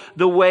people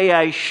the way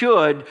I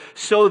should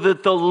so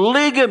that the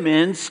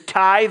ligaments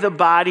tie the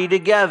body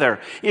together.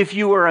 If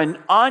you are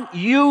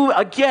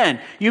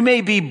you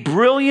may be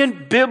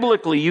brilliant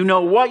biblically. You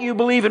know what you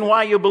believe and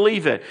why you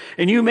believe it.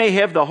 And you may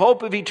have the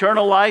hope of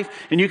eternal life,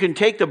 and you can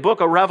take the book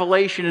of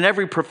Revelation and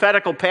every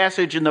prophetical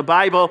passage in the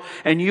Bible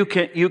and you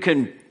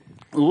can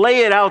lay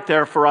it out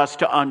there for us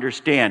to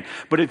understand.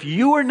 But if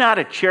you are not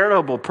a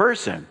charitable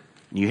person,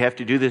 you have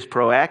to do this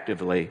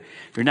proactively.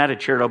 If you're not a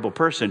charitable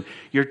person,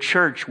 your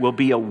church will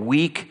be a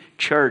weak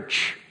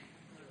church.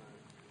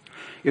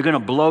 You're going to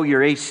blow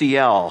your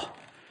ACL,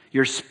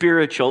 your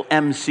spiritual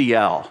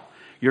MCL,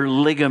 your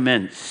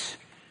ligaments,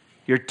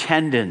 your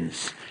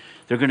tendons.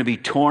 They're going to be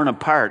torn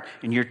apart,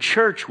 and your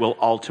church will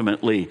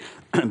ultimately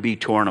be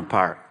torn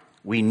apart.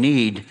 We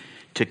need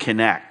to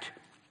connect.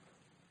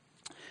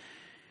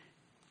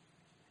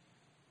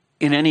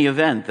 In any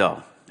event,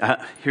 though,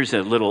 here's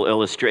a little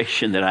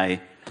illustration that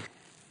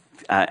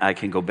I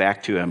can go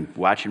back to. I'm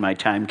watching my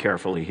time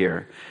carefully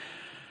here.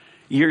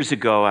 Years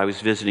ago, I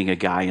was visiting a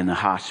guy in the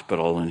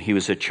hospital, and he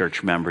was a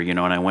church member, and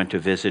I went to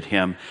visit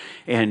him.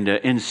 And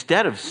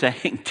instead of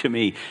saying to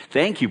me,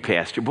 thank you,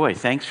 Pastor, boy,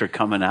 thanks for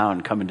coming out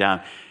and coming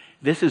down,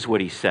 this is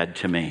what he said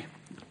to me.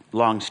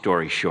 Long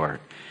story short.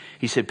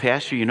 He said,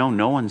 Pastor,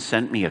 no one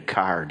sent me a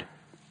card.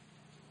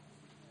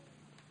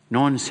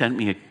 No one sent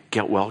me a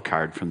get well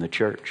card from the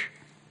church.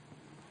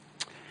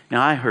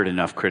 Now, I heard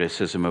enough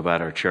criticism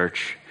about our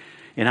church,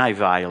 and I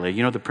violate.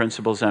 The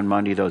principles on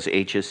Monday, those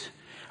H's?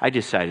 I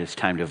decided it's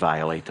time to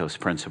violate those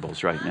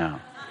principles right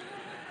now.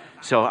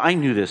 So I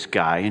knew this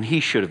guy, and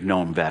he should have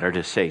known better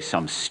to say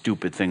some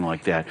stupid thing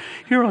like that.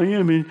 Here I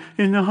am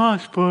in the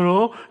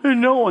hospital, and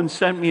no one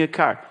sent me a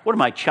card. What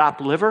am I, chopped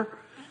liver?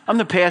 I'm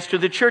the pastor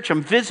of the church.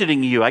 I'm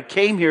visiting you. I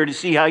came here to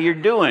see how you're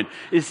doing.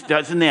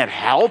 Doesn't that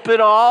help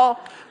at all?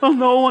 Well,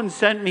 no one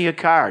sent me a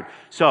card.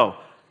 So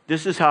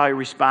this is how I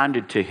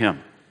responded to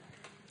him.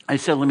 I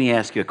said, let me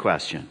ask you a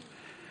question.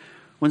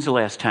 When's the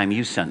last time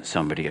you sent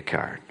somebody a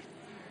card?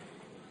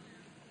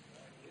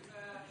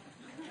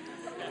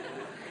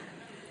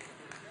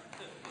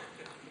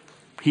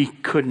 He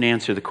couldn't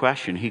answer the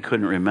question. He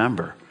couldn't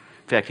remember.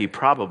 In fact, he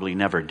probably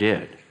never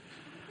did.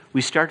 We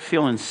start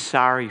feeling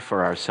sorry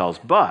for ourselves,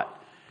 but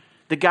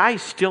the guy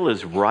still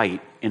is right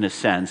in a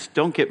sense.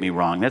 Don't get me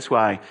wrong. That's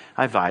why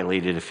I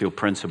violated a few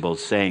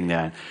principles saying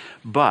that.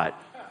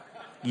 But,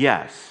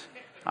 yes,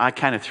 I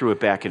kind of threw it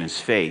back in his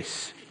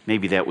face.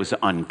 Maybe that was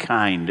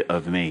unkind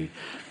of me.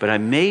 But I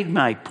made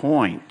my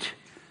point.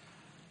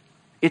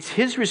 It's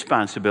his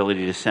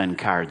responsibility to send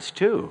cards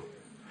too.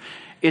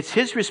 It's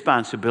his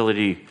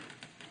responsibility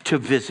to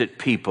visit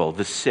people,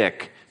 the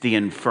sick, the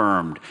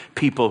infirmed,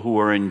 people who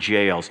are in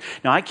jails.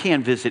 Now, I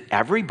can't visit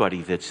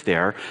everybody that's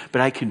there,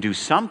 but I can do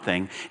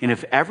something. And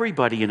if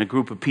everybody in a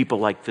group of people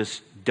like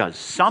this does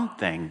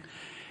something,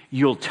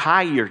 you'll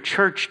tie your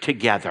church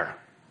together.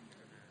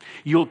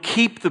 You'll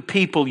keep the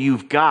people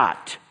you've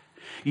got.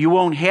 You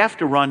won't have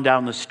to run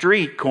down the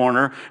street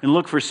corner and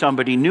look for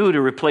somebody new to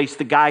replace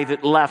the guy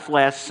that left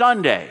last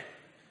Sunday.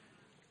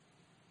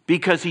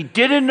 Because he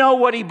didn't know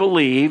what he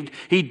believed.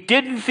 He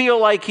didn't feel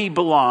like he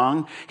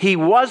belonged. He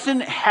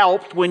wasn't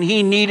helped when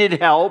he needed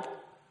help.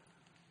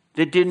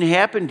 That didn't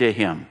happen to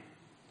him.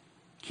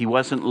 He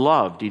wasn't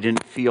loved. He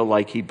didn't feel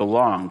like he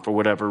belonged for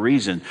whatever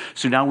reason.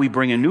 So now we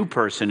bring a new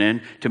person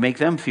in to make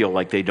them feel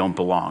like they don't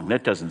belong.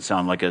 That doesn't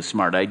sound like a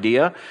smart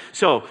idea.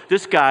 So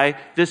this guy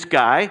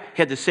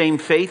had the same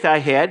faith I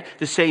had,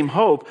 the same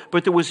hope,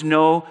 but there was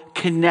no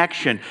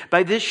connection.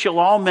 By this shall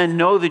all men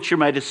know that you're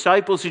my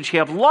disciples, that you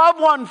have love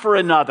one for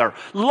another.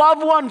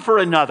 Love one for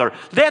another.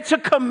 That's a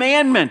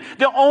commandment.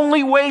 The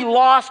only way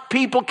lost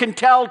people can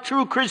tell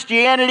true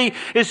Christianity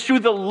is through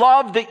the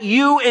love that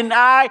you and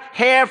I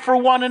have for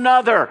one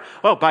another.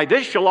 Oh, by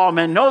this shall all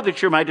men know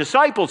that you're my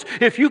disciples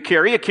if you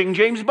carry a King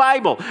James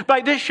Bible. By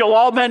this shall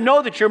all men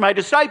know that you're my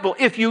disciple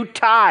if you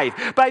tithe.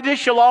 By this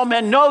shall all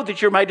men know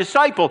that you're my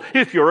disciple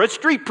if you're a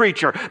street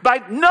preacher.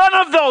 By none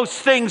of those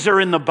things are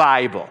in the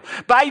Bible.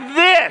 By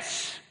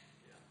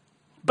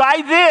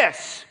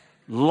this,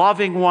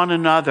 loving one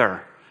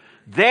another.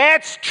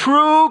 That's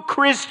true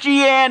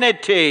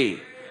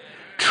Christianity.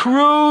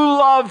 True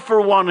love for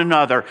one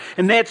another.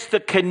 And that's the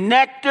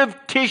connective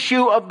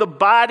tissue of the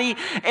body.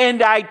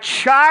 And I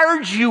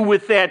charge you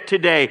with that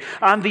today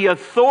on the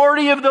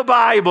authority of the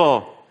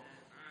Bible.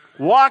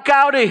 Walk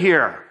out of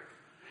here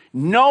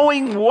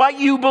knowing what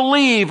you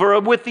believe, or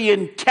with the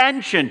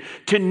intention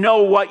to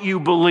know what you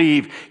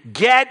believe.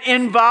 Get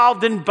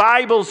involved in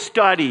Bible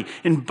study,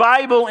 in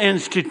Bible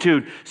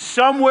Institute,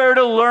 somewhere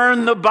to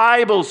learn the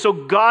Bible so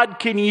God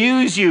can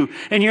use you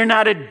and you're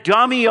not a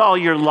dummy all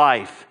your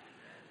life.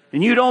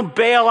 And you don't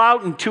bail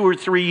out in 2 or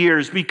 3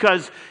 years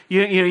because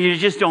you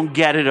just don't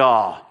get it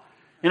all.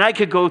 And I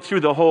could go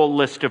through the whole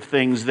list of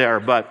things there,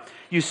 but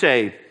you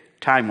say,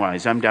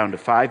 time-wise, I'm down to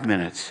 5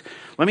 minutes.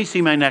 Let me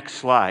see my next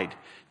slide.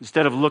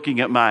 Instead of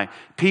looking at my,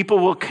 people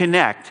will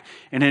connect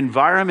an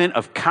environment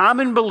of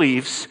common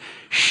beliefs,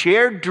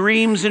 shared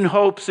dreams and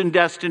hopes and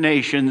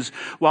destinations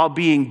while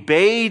being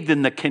bathed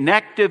in the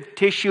connective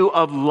tissue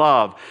of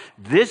love.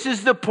 This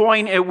is the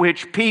point at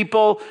which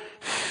people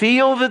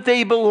feel that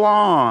they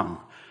belong.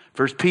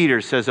 1 Peter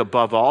says,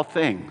 above all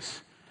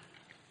things.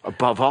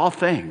 Above all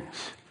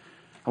things.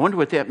 I wonder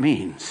what that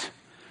means.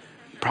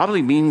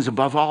 Probably means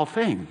above all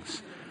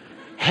things.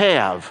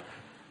 Have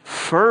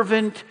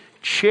fervent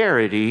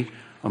charity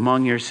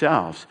among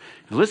yourselves.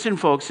 Listen,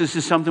 folks, this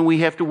is something we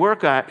have to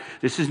work at.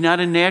 This is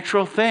not a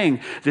natural thing.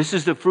 This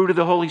is the fruit of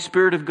the Holy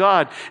Spirit of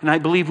God. And I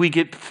believe we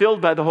get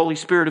filled by the Holy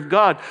Spirit of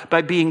God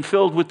by being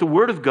filled with the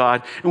Word of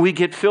God. And we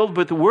get filled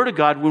with the Word of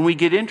God when we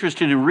get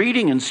interested in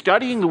reading and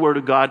studying the Word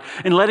of God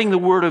and letting the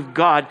Word of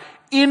God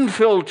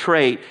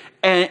infiltrate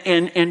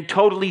and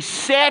totally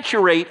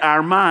saturate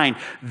our mind.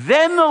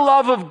 Then the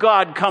love of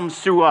God comes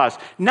through us.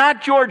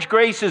 Not George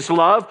Grace's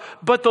love,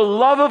 but the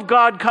love of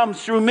God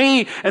comes through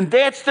me. And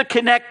that's the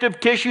connective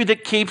tissue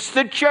that keeps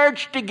the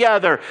church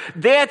together.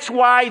 That's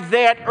why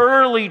that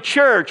early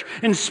church,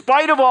 in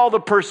spite of all the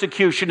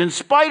persecution, in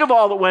spite of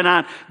all that went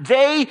on,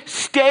 they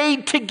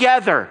stayed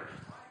together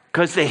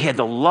because they had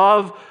the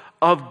love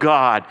of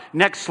God.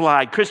 Next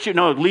slide.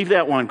 Leave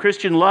that one.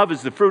 Christian love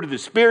is the fruit of the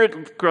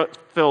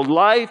Spirit-filled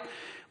life.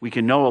 We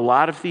can know a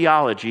lot of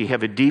theology,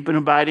 have a deep and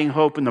abiding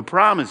hope in the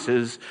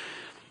promises,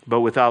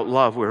 but without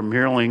love, we're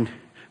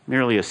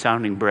merely a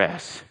sounding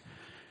brass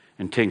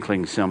and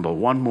tinkling cymbal.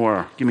 One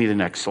more. Give me the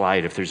next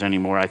slide if there's any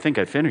more. I think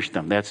I finished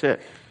them. That's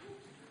it.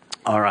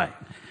 All right.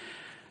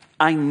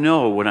 I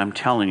know what I'm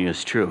telling you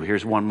is true.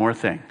 Here's one more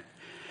thing.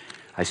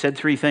 I said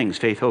 3 things: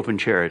 faith, hope, and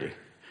charity.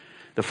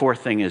 The 4th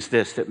thing is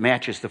this, that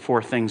matches the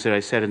 4 things that I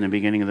said in the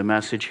beginning of the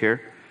message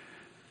here.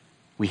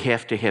 We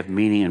have to have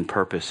meaning and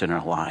purpose in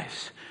our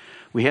lives.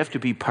 We have to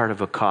be part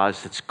of a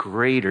cause that's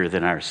greater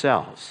than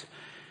ourselves.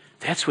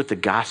 That's what the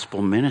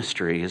gospel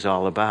ministry is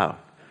all about.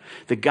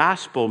 The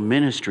gospel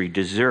ministry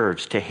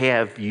deserves to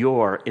have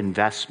your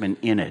investment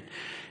in it.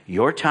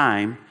 Your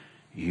time,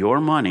 your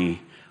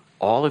money,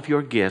 all of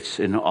your gifts,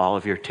 and all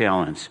of your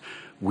talents.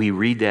 We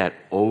read that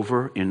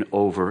over and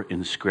over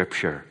in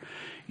Scripture.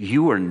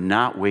 You are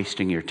not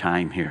wasting your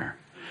time here.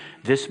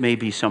 This may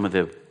be some of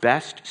the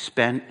best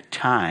spent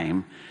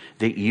time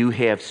that you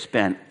have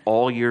spent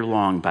all year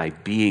long by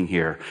being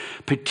here,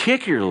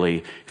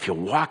 particularly if you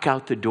walk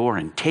out the door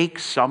and take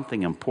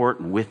something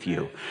important with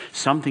you,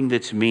 something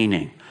that's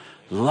meaning.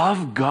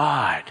 Love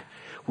God.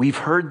 We've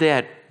heard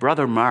that,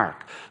 Brother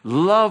Mark.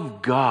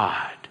 Love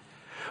God.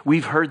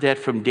 We've heard that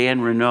from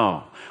Dan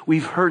Renault.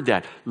 We've heard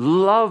that.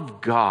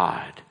 Love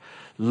God.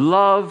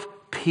 Love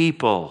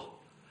people.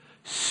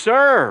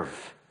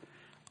 Serve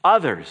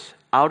others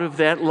out of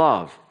that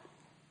love.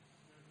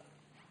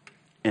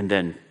 And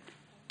then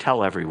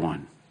tell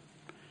everyone.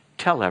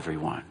 Tell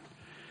everyone.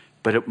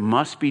 But it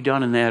must be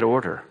done in that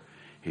order.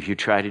 If you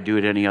try to do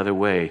it any other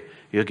way,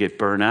 you'll get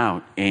burnt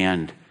out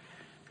and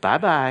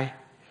bye-bye.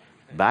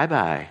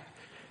 Bye-bye.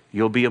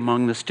 You'll be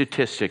among the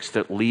statistics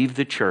that leave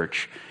the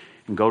church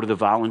and go to the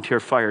volunteer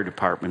fire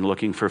department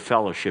looking for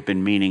fellowship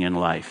and meaning in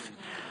life.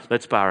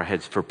 Let's bow our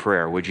heads for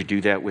prayer. Would you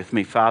do that with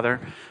me, Father?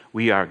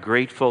 We are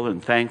grateful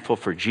and thankful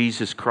for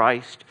Jesus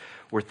Christ.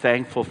 We're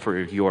thankful for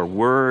your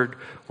word.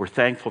 We're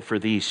thankful for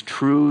these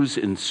truths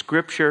in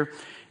Scripture.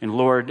 And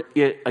Lord,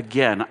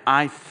 again,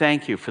 I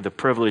thank you for the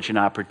privilege and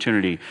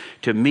opportunity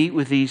to meet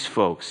with these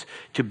folks,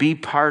 to be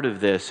part of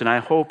this. And I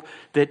hope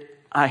that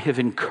I have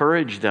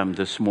encouraged them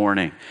this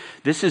morning.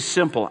 This is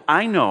simple.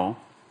 I know,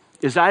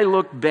 as I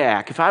look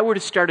back, if I were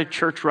to start a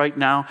church right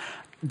now,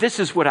 this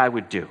is what I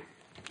would do.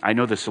 I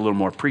know there's a little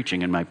more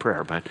preaching in my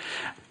prayer, but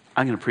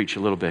I'm going to preach a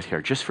little bit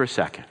here, just for a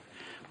second.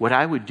 What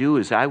I would do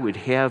is I would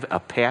have a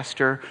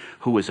pastor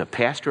who was a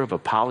pastor of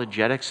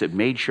apologetics that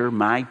made sure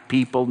my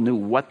people knew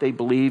what they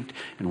believed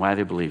and why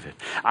they believe it.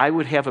 I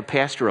would have a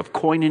pastor of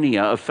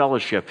koinonia, of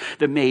fellowship,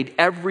 that made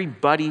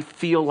everybody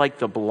feel like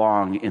they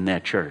belong in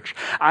that church.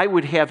 I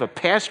would have a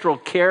pastoral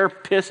care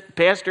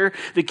pastor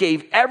that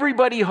gave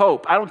everybody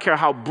hope. I don't care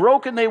how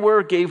broken they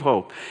were, gave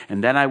hope.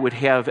 And then I would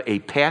have a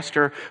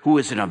pastor who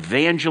was an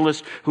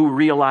evangelist who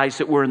realized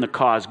that we're in the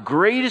cause,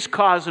 greatest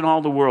cause in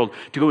all the world,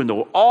 to go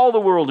into all the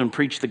world and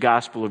preach the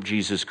gospel of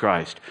Jesus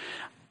Christ.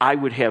 I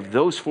would have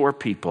those four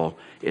people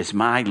as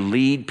my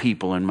lead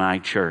people in my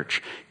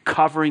church,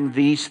 covering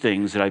these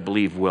things that I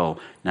believe will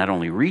not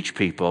only reach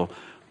people,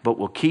 but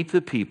will keep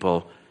the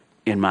people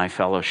in my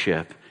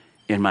fellowship,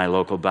 in my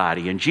local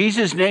body. In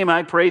Jesus' name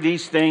I pray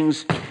these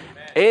things.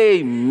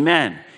 Amen.